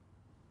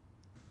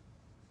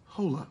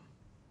 Hold up.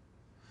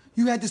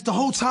 You had this the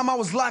whole time I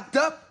was locked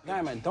up?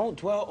 Diamond, don't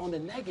dwell on the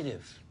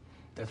negative.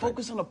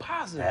 Focus on the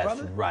positive, That's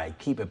brother. right,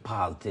 keep it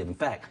positive. In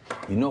fact,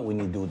 you know what we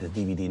need to do with this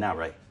DVD now,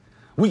 right?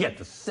 We got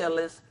to sell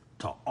this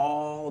to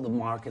all the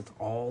markets,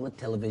 all the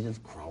televisions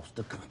across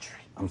the country.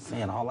 I'm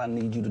saying all I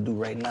need you to do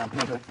right now,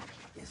 Peter,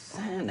 is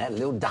sign that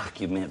little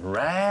document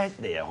right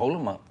there. Hold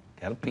them up.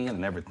 Got a pen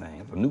and everything.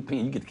 It's a new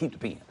pen. You get to keep the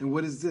pen. And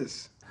what is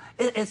this?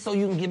 It's so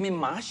you can give me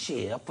my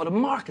share for the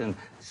marketing.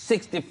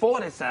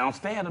 60-40 sounds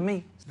fair to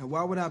me. Now,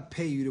 why would I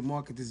pay you to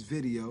market this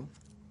video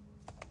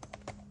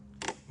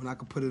when I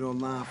could put it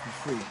online for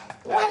free?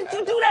 Why did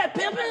you do that,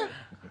 Pimpin'?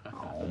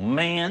 Oh,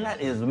 man, that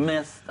is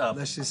messed up.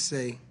 Let's just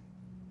say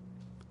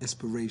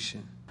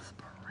Inspiration.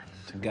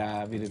 To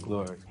God be the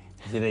glory.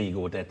 See, there you go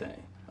with that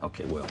thing.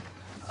 Okay, well,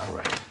 all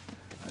right.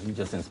 You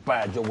just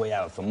inspired your way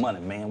out of some money,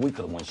 man. We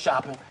could have went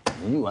shopping.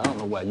 And you, I don't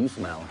know why you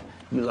smiling.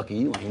 You lucky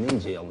you ain't in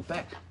jail. In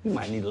fact, you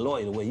might need a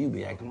lawyer the way you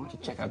be acting. Why don't you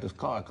check out this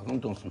card, because I'm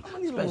doing some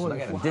special. I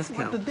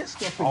got a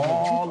discount.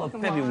 All of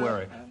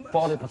February,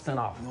 40%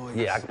 off.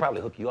 Yeah, I could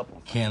probably hook you up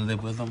on. Can't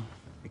live with them.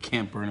 You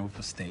can't burn it with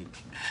a steak.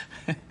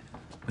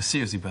 But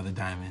seriously, Brother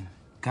Diamond,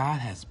 God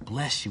has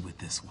blessed you with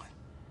this one.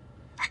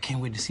 I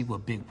can't wait to see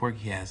what big work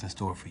he has in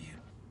store for you.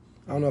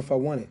 I don't know if I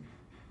want it.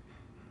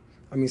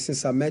 I mean,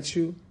 since I met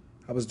you,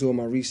 I was doing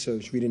my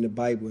research, reading the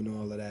Bible and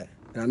all of that.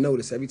 And I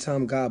noticed every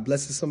time God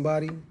blesses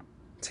somebody,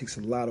 it takes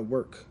a lot of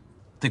work.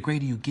 The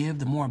greater you give,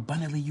 the more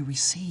abundantly you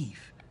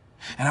receive.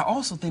 And I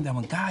also think that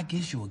when God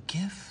gives you a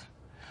gift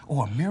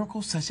or a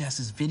miracle such as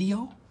this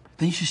video,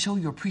 then you should show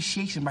your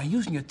appreciation by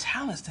using your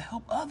talents to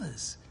help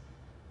others.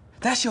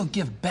 That's your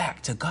gift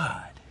back to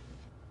God.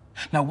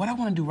 Now, what I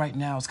want to do right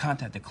now is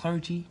contact the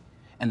clergy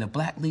and the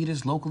black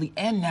leaders locally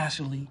and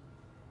nationally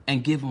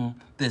and give them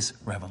this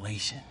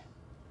revelation.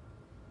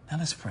 Now,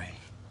 let's pray.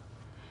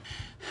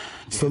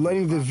 So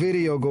letting the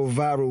video go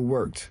viral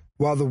worked.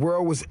 While the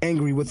world was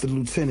angry with the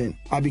lieutenant,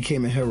 I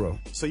became a hero.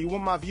 So you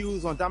want my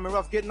views on Diamond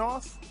Ruff getting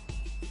off?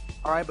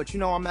 All right, but you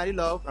know I'm Matty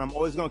Love, and I'm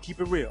always gonna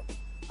keep it real.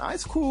 Now,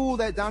 it's cool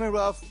that Diamond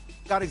Ruff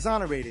got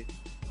exonerated,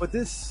 but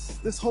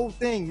this whole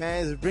thing,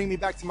 man, is bringing me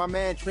back to my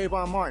man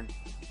Trayvon Martin.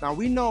 Now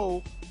we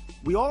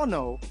all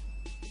know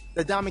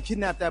that Diamond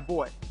kidnapped that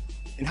boy,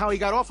 and how he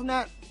got off from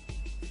that,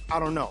 I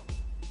don't know.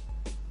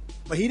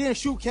 But he didn't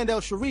shoot Kendall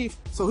Sharif,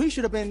 so he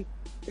should have been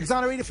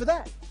exonerated for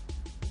that.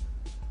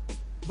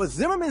 But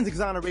Zimmerman's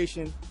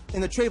exoneration in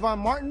the Trayvon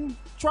Martin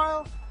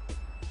trial,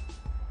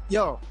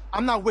 yo,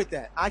 I'm not with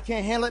that. I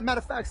can't handle it. Matter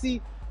of fact,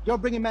 see, y'all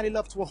bringing Matty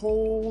Love to a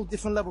whole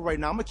different level right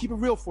now. I'm gonna keep it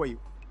real for you.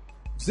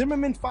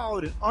 Zimmerman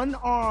followed an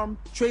unarmed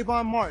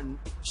Trayvon Martin,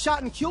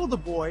 shot and killed the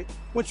boy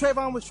when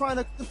Trayvon was trying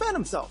to defend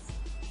himself.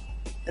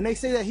 And they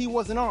say that he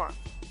wasn't armed.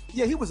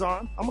 Yeah, he was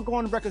armed. I'm gonna go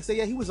on the record and say,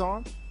 yeah, he was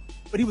armed.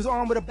 But he was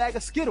armed with a bag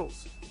of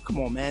Skittles. Come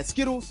on, man,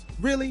 Skittles?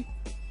 Really?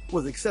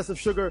 Was excessive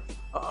sugar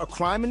a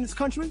crime in this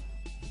country?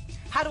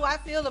 How do I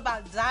feel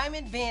about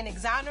Diamond being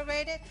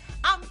exonerated?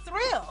 I'm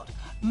thrilled.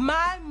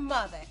 My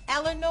mother,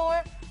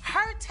 Eleanor,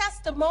 her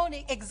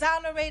testimony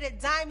exonerated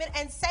Diamond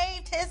and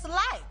saved his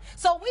life.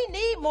 So we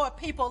need more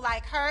people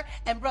like her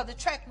and Brother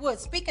Trek Wood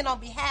speaking on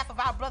behalf of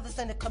our brothers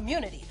in the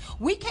community.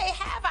 We can't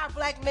have our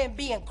black men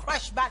being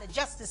crushed by the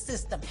justice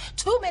system.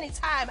 Too many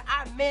times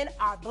our men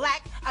are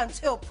black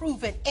until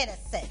proven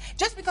innocent.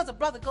 Just because a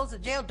brother goes to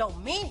jail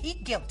don't mean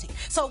he's guilty.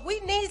 So we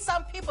need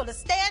some people to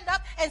stand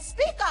up and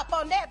speak up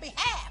on their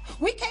behalf.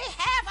 We can't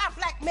have our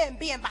black men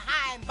being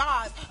behind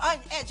bars,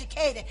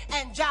 uneducated,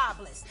 and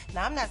jobless.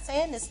 Now, I'm not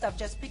saying this stuff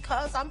just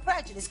because I'm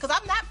prejudiced, because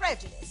I'm not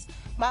prejudiced.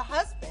 My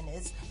husband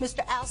is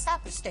Mr. Al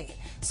Saperstein.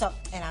 So,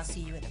 and I'll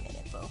see you in a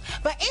minute, boo.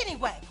 But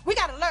anyway, we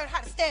got to learn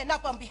how to stand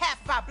up on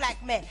behalf of our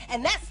black men,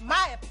 and that's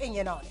my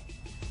opinion on it.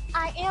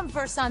 I am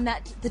versed on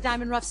the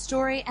Diamond Ruff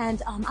story,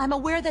 and I'm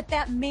aware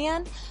that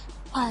man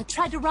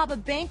tried to rob a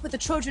bank with a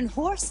Trojan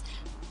horse.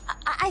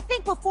 I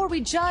think before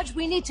we judge,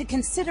 we need to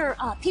consider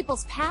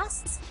people's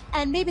pasts,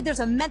 and maybe there's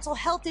a mental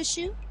health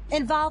issue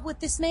involved with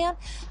this man.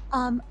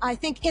 I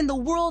think in the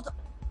world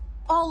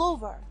all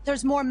over,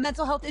 there's more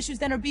mental health issues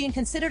than are being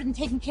considered and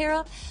taken care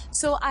of.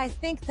 So I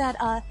think that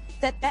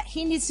that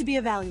he needs to be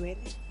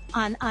evaluated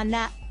on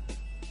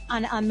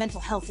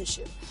mental health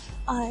issue.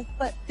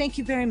 But thank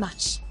you very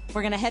much.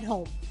 We're gonna head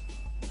home.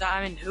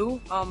 Diamond who?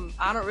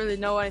 I don't really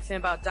know anything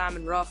about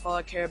Diamond Ruff. All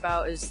I care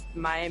about is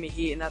Miami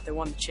Heat and that they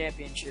won the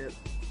championship.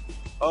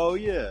 Oh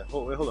yeah,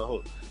 hold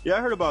on. Yeah,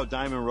 I heard about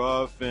Diamond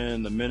Ruff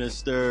and the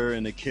minister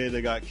and the kid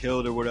that got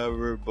killed or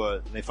whatever,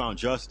 but they found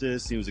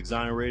justice, he was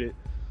exonerated.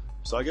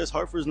 So I guess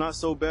Hartford's not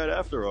so bad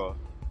after all.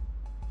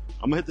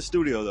 I'm gonna hit the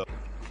studio though.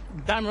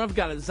 Diamond Ruff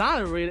got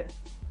exonerated.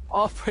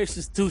 All praise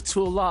is due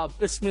to Allah.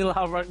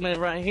 Bismillah Rahman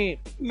Rahim.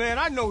 Man,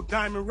 I know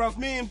Diamond Ruff.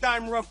 Me and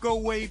Diamond Ruff go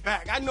way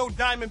back. I know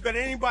Diamond better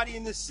than anybody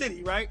in this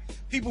city, right?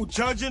 People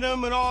judging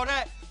him and all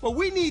that. But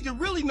we need to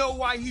really know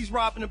why he's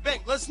robbing the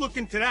bank. Let's look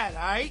into that,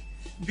 all right?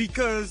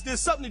 Because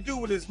there's something to do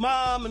with his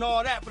mom and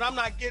all that, but I'm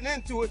not getting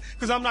into it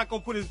because I'm not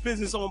going to put his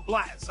business on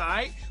blast, all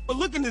right? But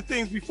look into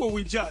things before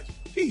we judge.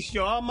 Peace,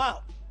 y'all. I'm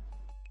out.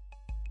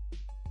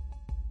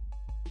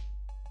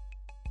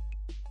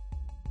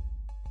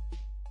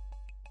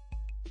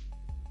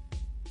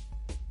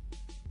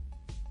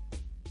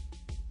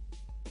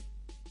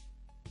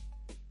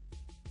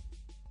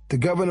 The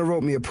governor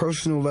wrote me a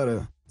personal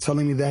letter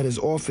telling me that his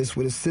office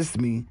would assist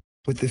me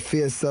with the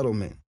fair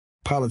settlement.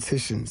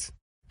 Politicians,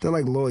 they're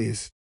like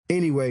lawyers.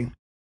 Anyway,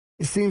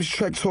 it seems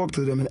Trek talked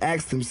to them and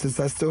asked them, since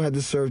I still had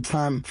to serve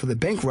time for the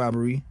bank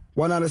robbery,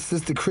 why not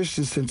assist the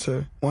Christian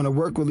Center on a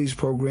work release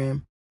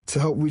program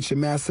to help reach a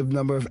massive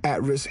number of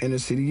at-risk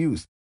inner-city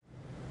youth.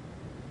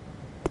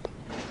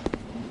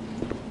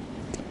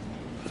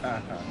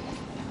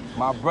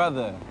 My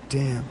brother.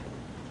 Damn.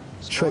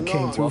 Trek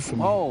came through for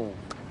me. Oh.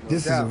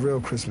 This is a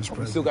real Christmas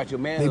present. Still got your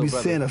man. Maybe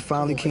brother. Santa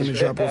finally came to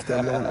drop off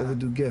that long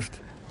overdue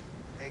gift.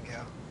 right,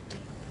 Gal.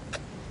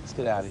 Let's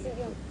get out of here.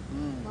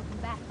 Welcome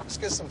back. Let's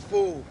get some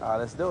food. All right,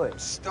 let's do it. I'm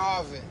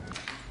starving.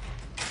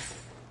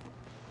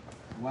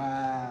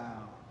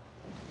 Wow.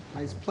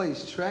 Nice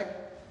place, Trek.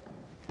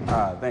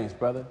 Thanks,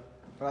 brother.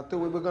 But I thought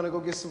we were gonna go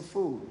get some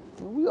food.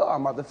 We are.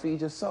 I'm about to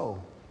feed your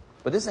soul.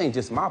 But this ain't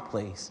just my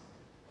place.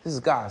 This is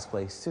God's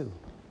place, too.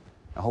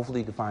 And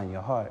hopefully you can find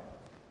your heart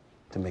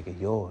to make it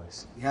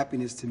yours.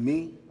 Happiness to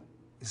me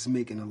is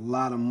making a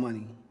lot of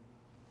money.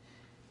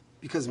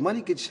 Because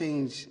money could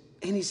change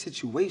any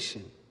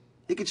situation.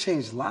 It could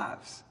change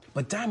lives.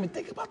 But Diamond,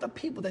 think about the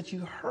people that you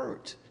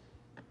hurt.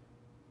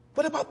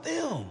 What about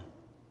them?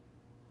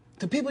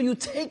 The people you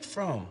take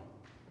from.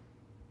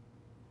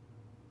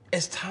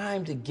 It's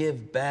time to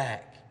give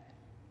back.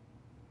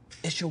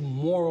 It's your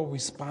moral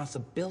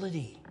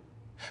responsibility.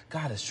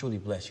 God has truly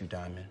blessed you,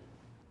 Diamond.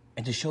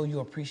 And to show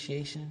your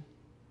appreciation,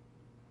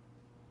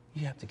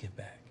 you have to give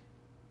back.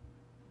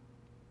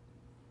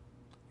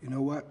 You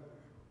know what?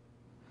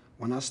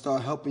 When I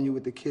start helping you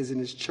with the kids in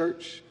this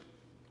church,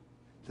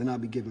 then I'll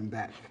be giving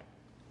back.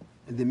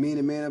 And then me and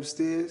the man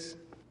upstairs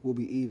will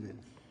be even.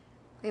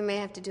 We may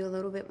have to do a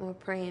little bit more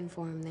praying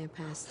for him there,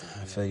 Pastor.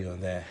 I feel you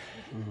on that.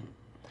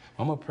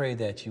 I'm gonna pray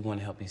that you want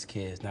to help these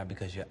kids, not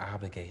because you're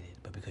obligated,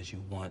 but because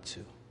you want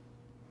to.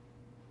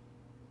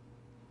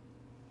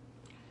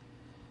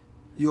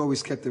 You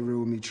always kept it real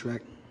with me,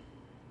 Trek.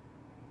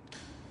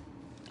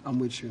 I'm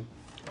with you.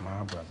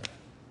 My brother.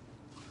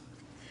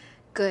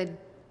 Good.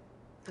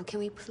 Now, can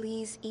we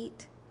please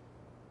eat?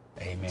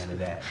 Amen to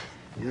that.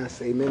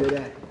 Yes, amen to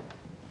that.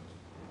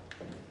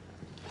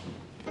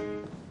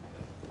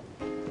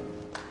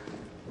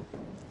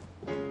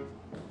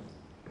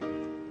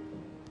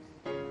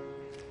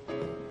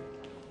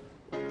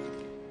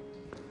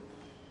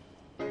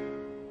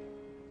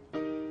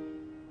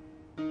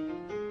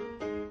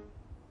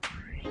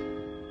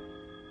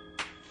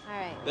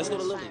 Let's go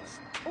to Lily's.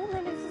 Oh,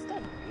 Lily's is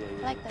good.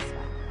 I like this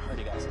one. I heard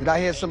you guys. Did I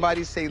hear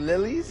somebody say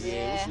Lily's?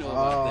 Yeah, what you know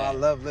about that? I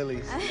love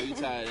Lily's. You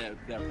tired of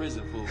that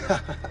prison food.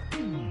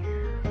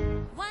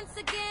 Once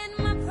again,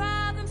 my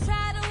problems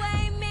try to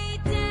weigh me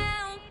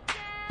down.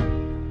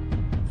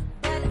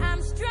 But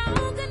I'm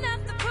strong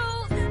enough to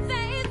prove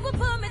faith will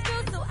pull me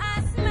through, so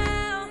I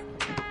smile.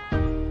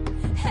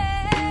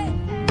 Hey,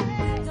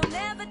 don't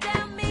ever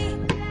doubt me.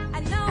 I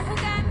know who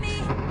got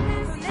me,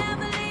 who'll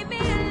never leave me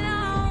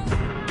alone.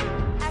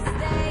 I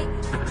stay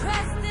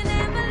trusting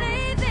and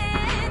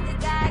believing that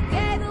God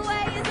gave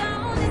away his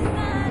only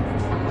son.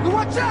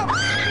 Watch out!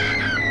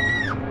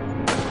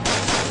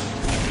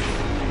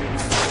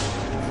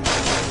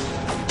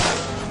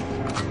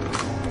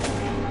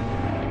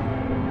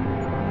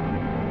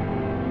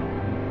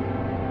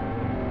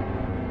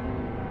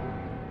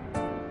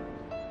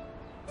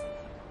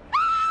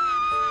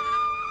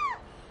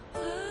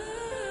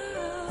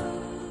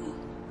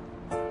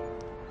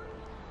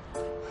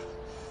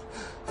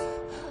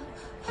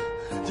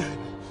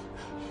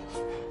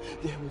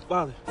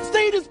 Father,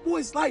 stay this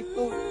boy's life,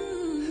 Lord.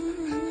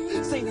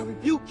 Satan, I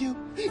rebuke you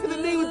in the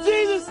name of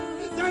Jesus.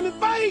 Diamond,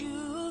 fight!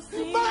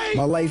 Fight!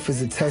 My life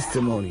is a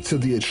testimony to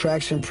the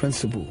attraction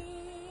principle.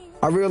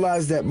 I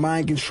realize that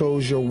mind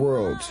controls your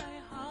world,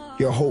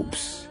 your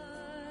hopes,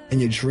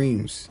 and your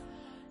dreams.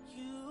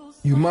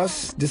 You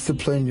must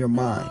discipline your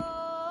mind,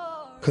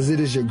 because it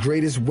is your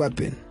greatest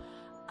weapon.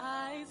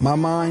 My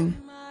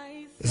mind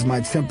is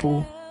my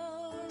temple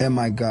and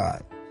my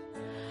God.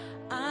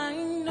 I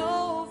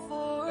know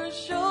for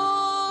sure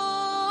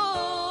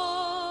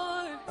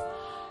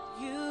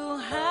you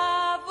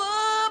have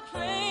a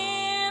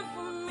plan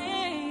for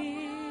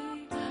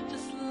me,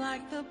 just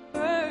like the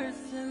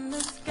birds in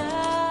the sky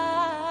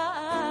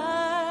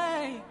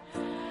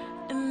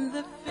and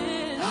the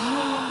fish in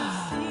the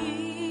sea.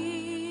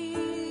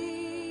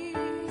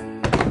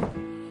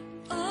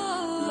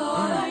 Oh,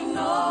 Lord, I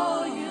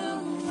know you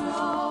know.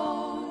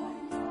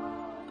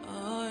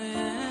 Oh,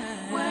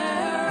 yeah.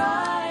 Where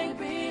I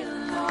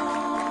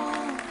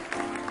belong.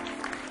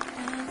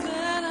 And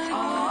then I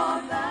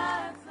all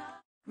that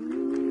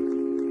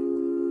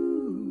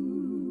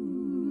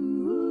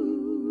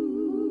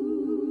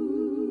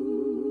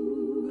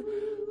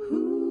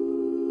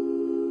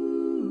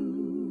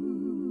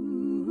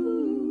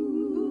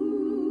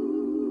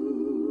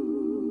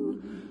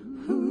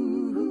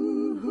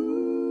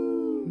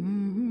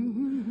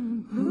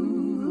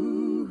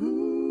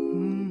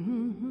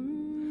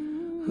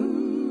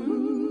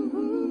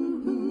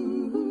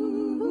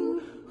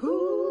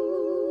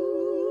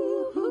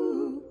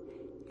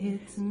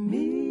it's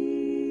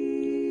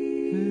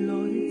me,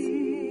 Lord, it's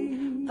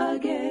me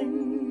again,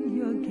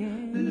 you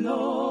again.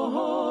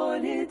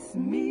 Lord, it's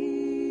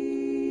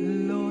me,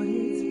 Lord,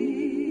 it's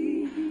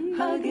me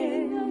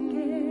again,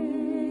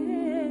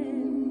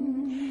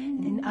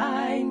 and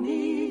I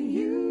need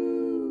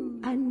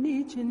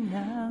you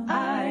now.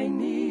 I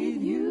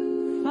need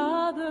you,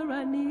 Father,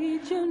 I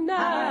need you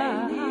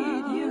now.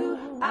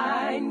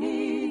 I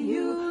need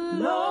you,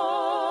 Lord.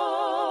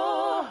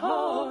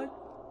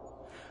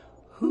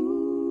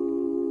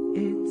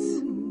 It's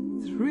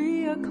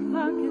 3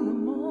 o'clock in the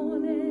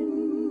morning.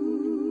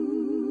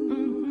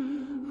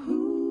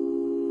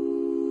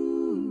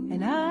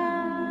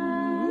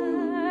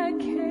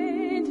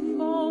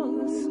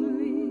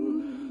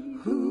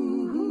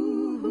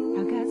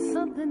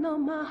 of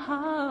my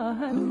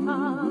heart,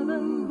 Father.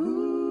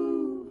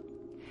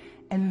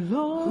 And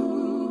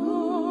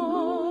Lord,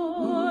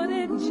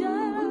 it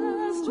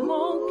just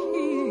won't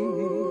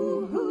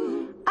kill.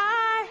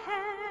 I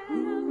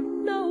have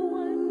no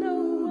one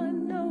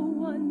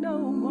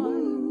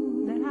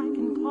that I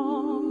can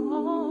call.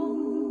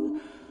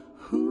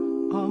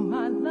 All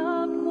my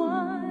loved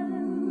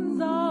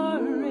ones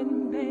are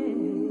in bed,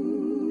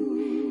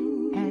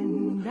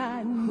 and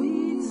I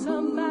need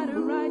somebody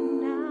right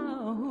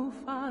now,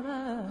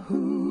 Father,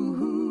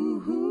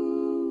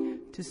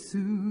 to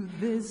soothe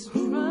this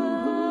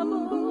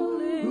trouble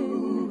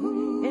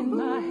in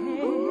my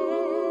head.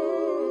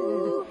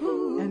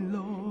 And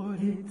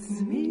Lord,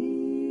 it's me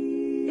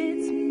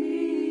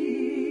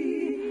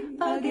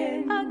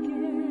again.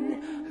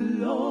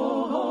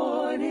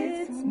 Lord,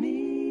 it's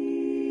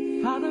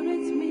me. Father,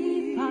 it's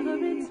me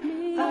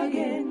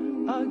again.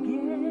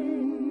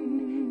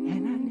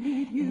 And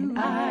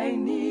I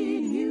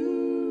need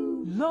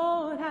you.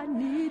 Lord, I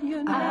need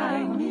you now.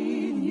 I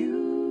need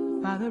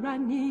you. Father, I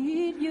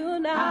need you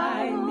now.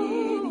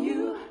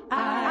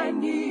 I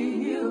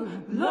need you.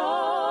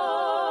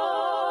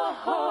 Lord,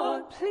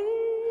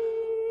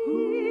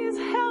 please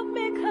help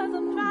me 'cause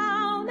I'm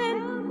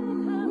drowning.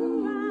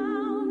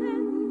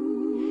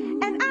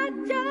 And I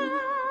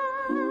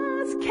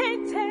just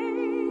can't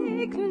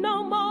take no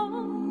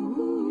more.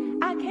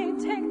 I can't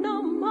take no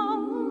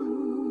more.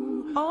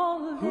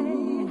 All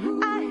day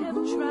I have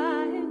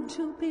tried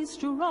to be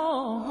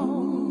strong,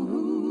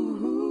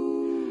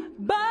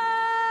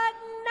 but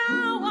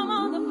now I'm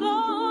on the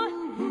floor.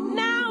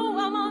 Now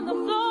I'm on the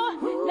floor.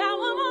 Now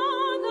I'm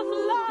on the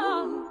floor.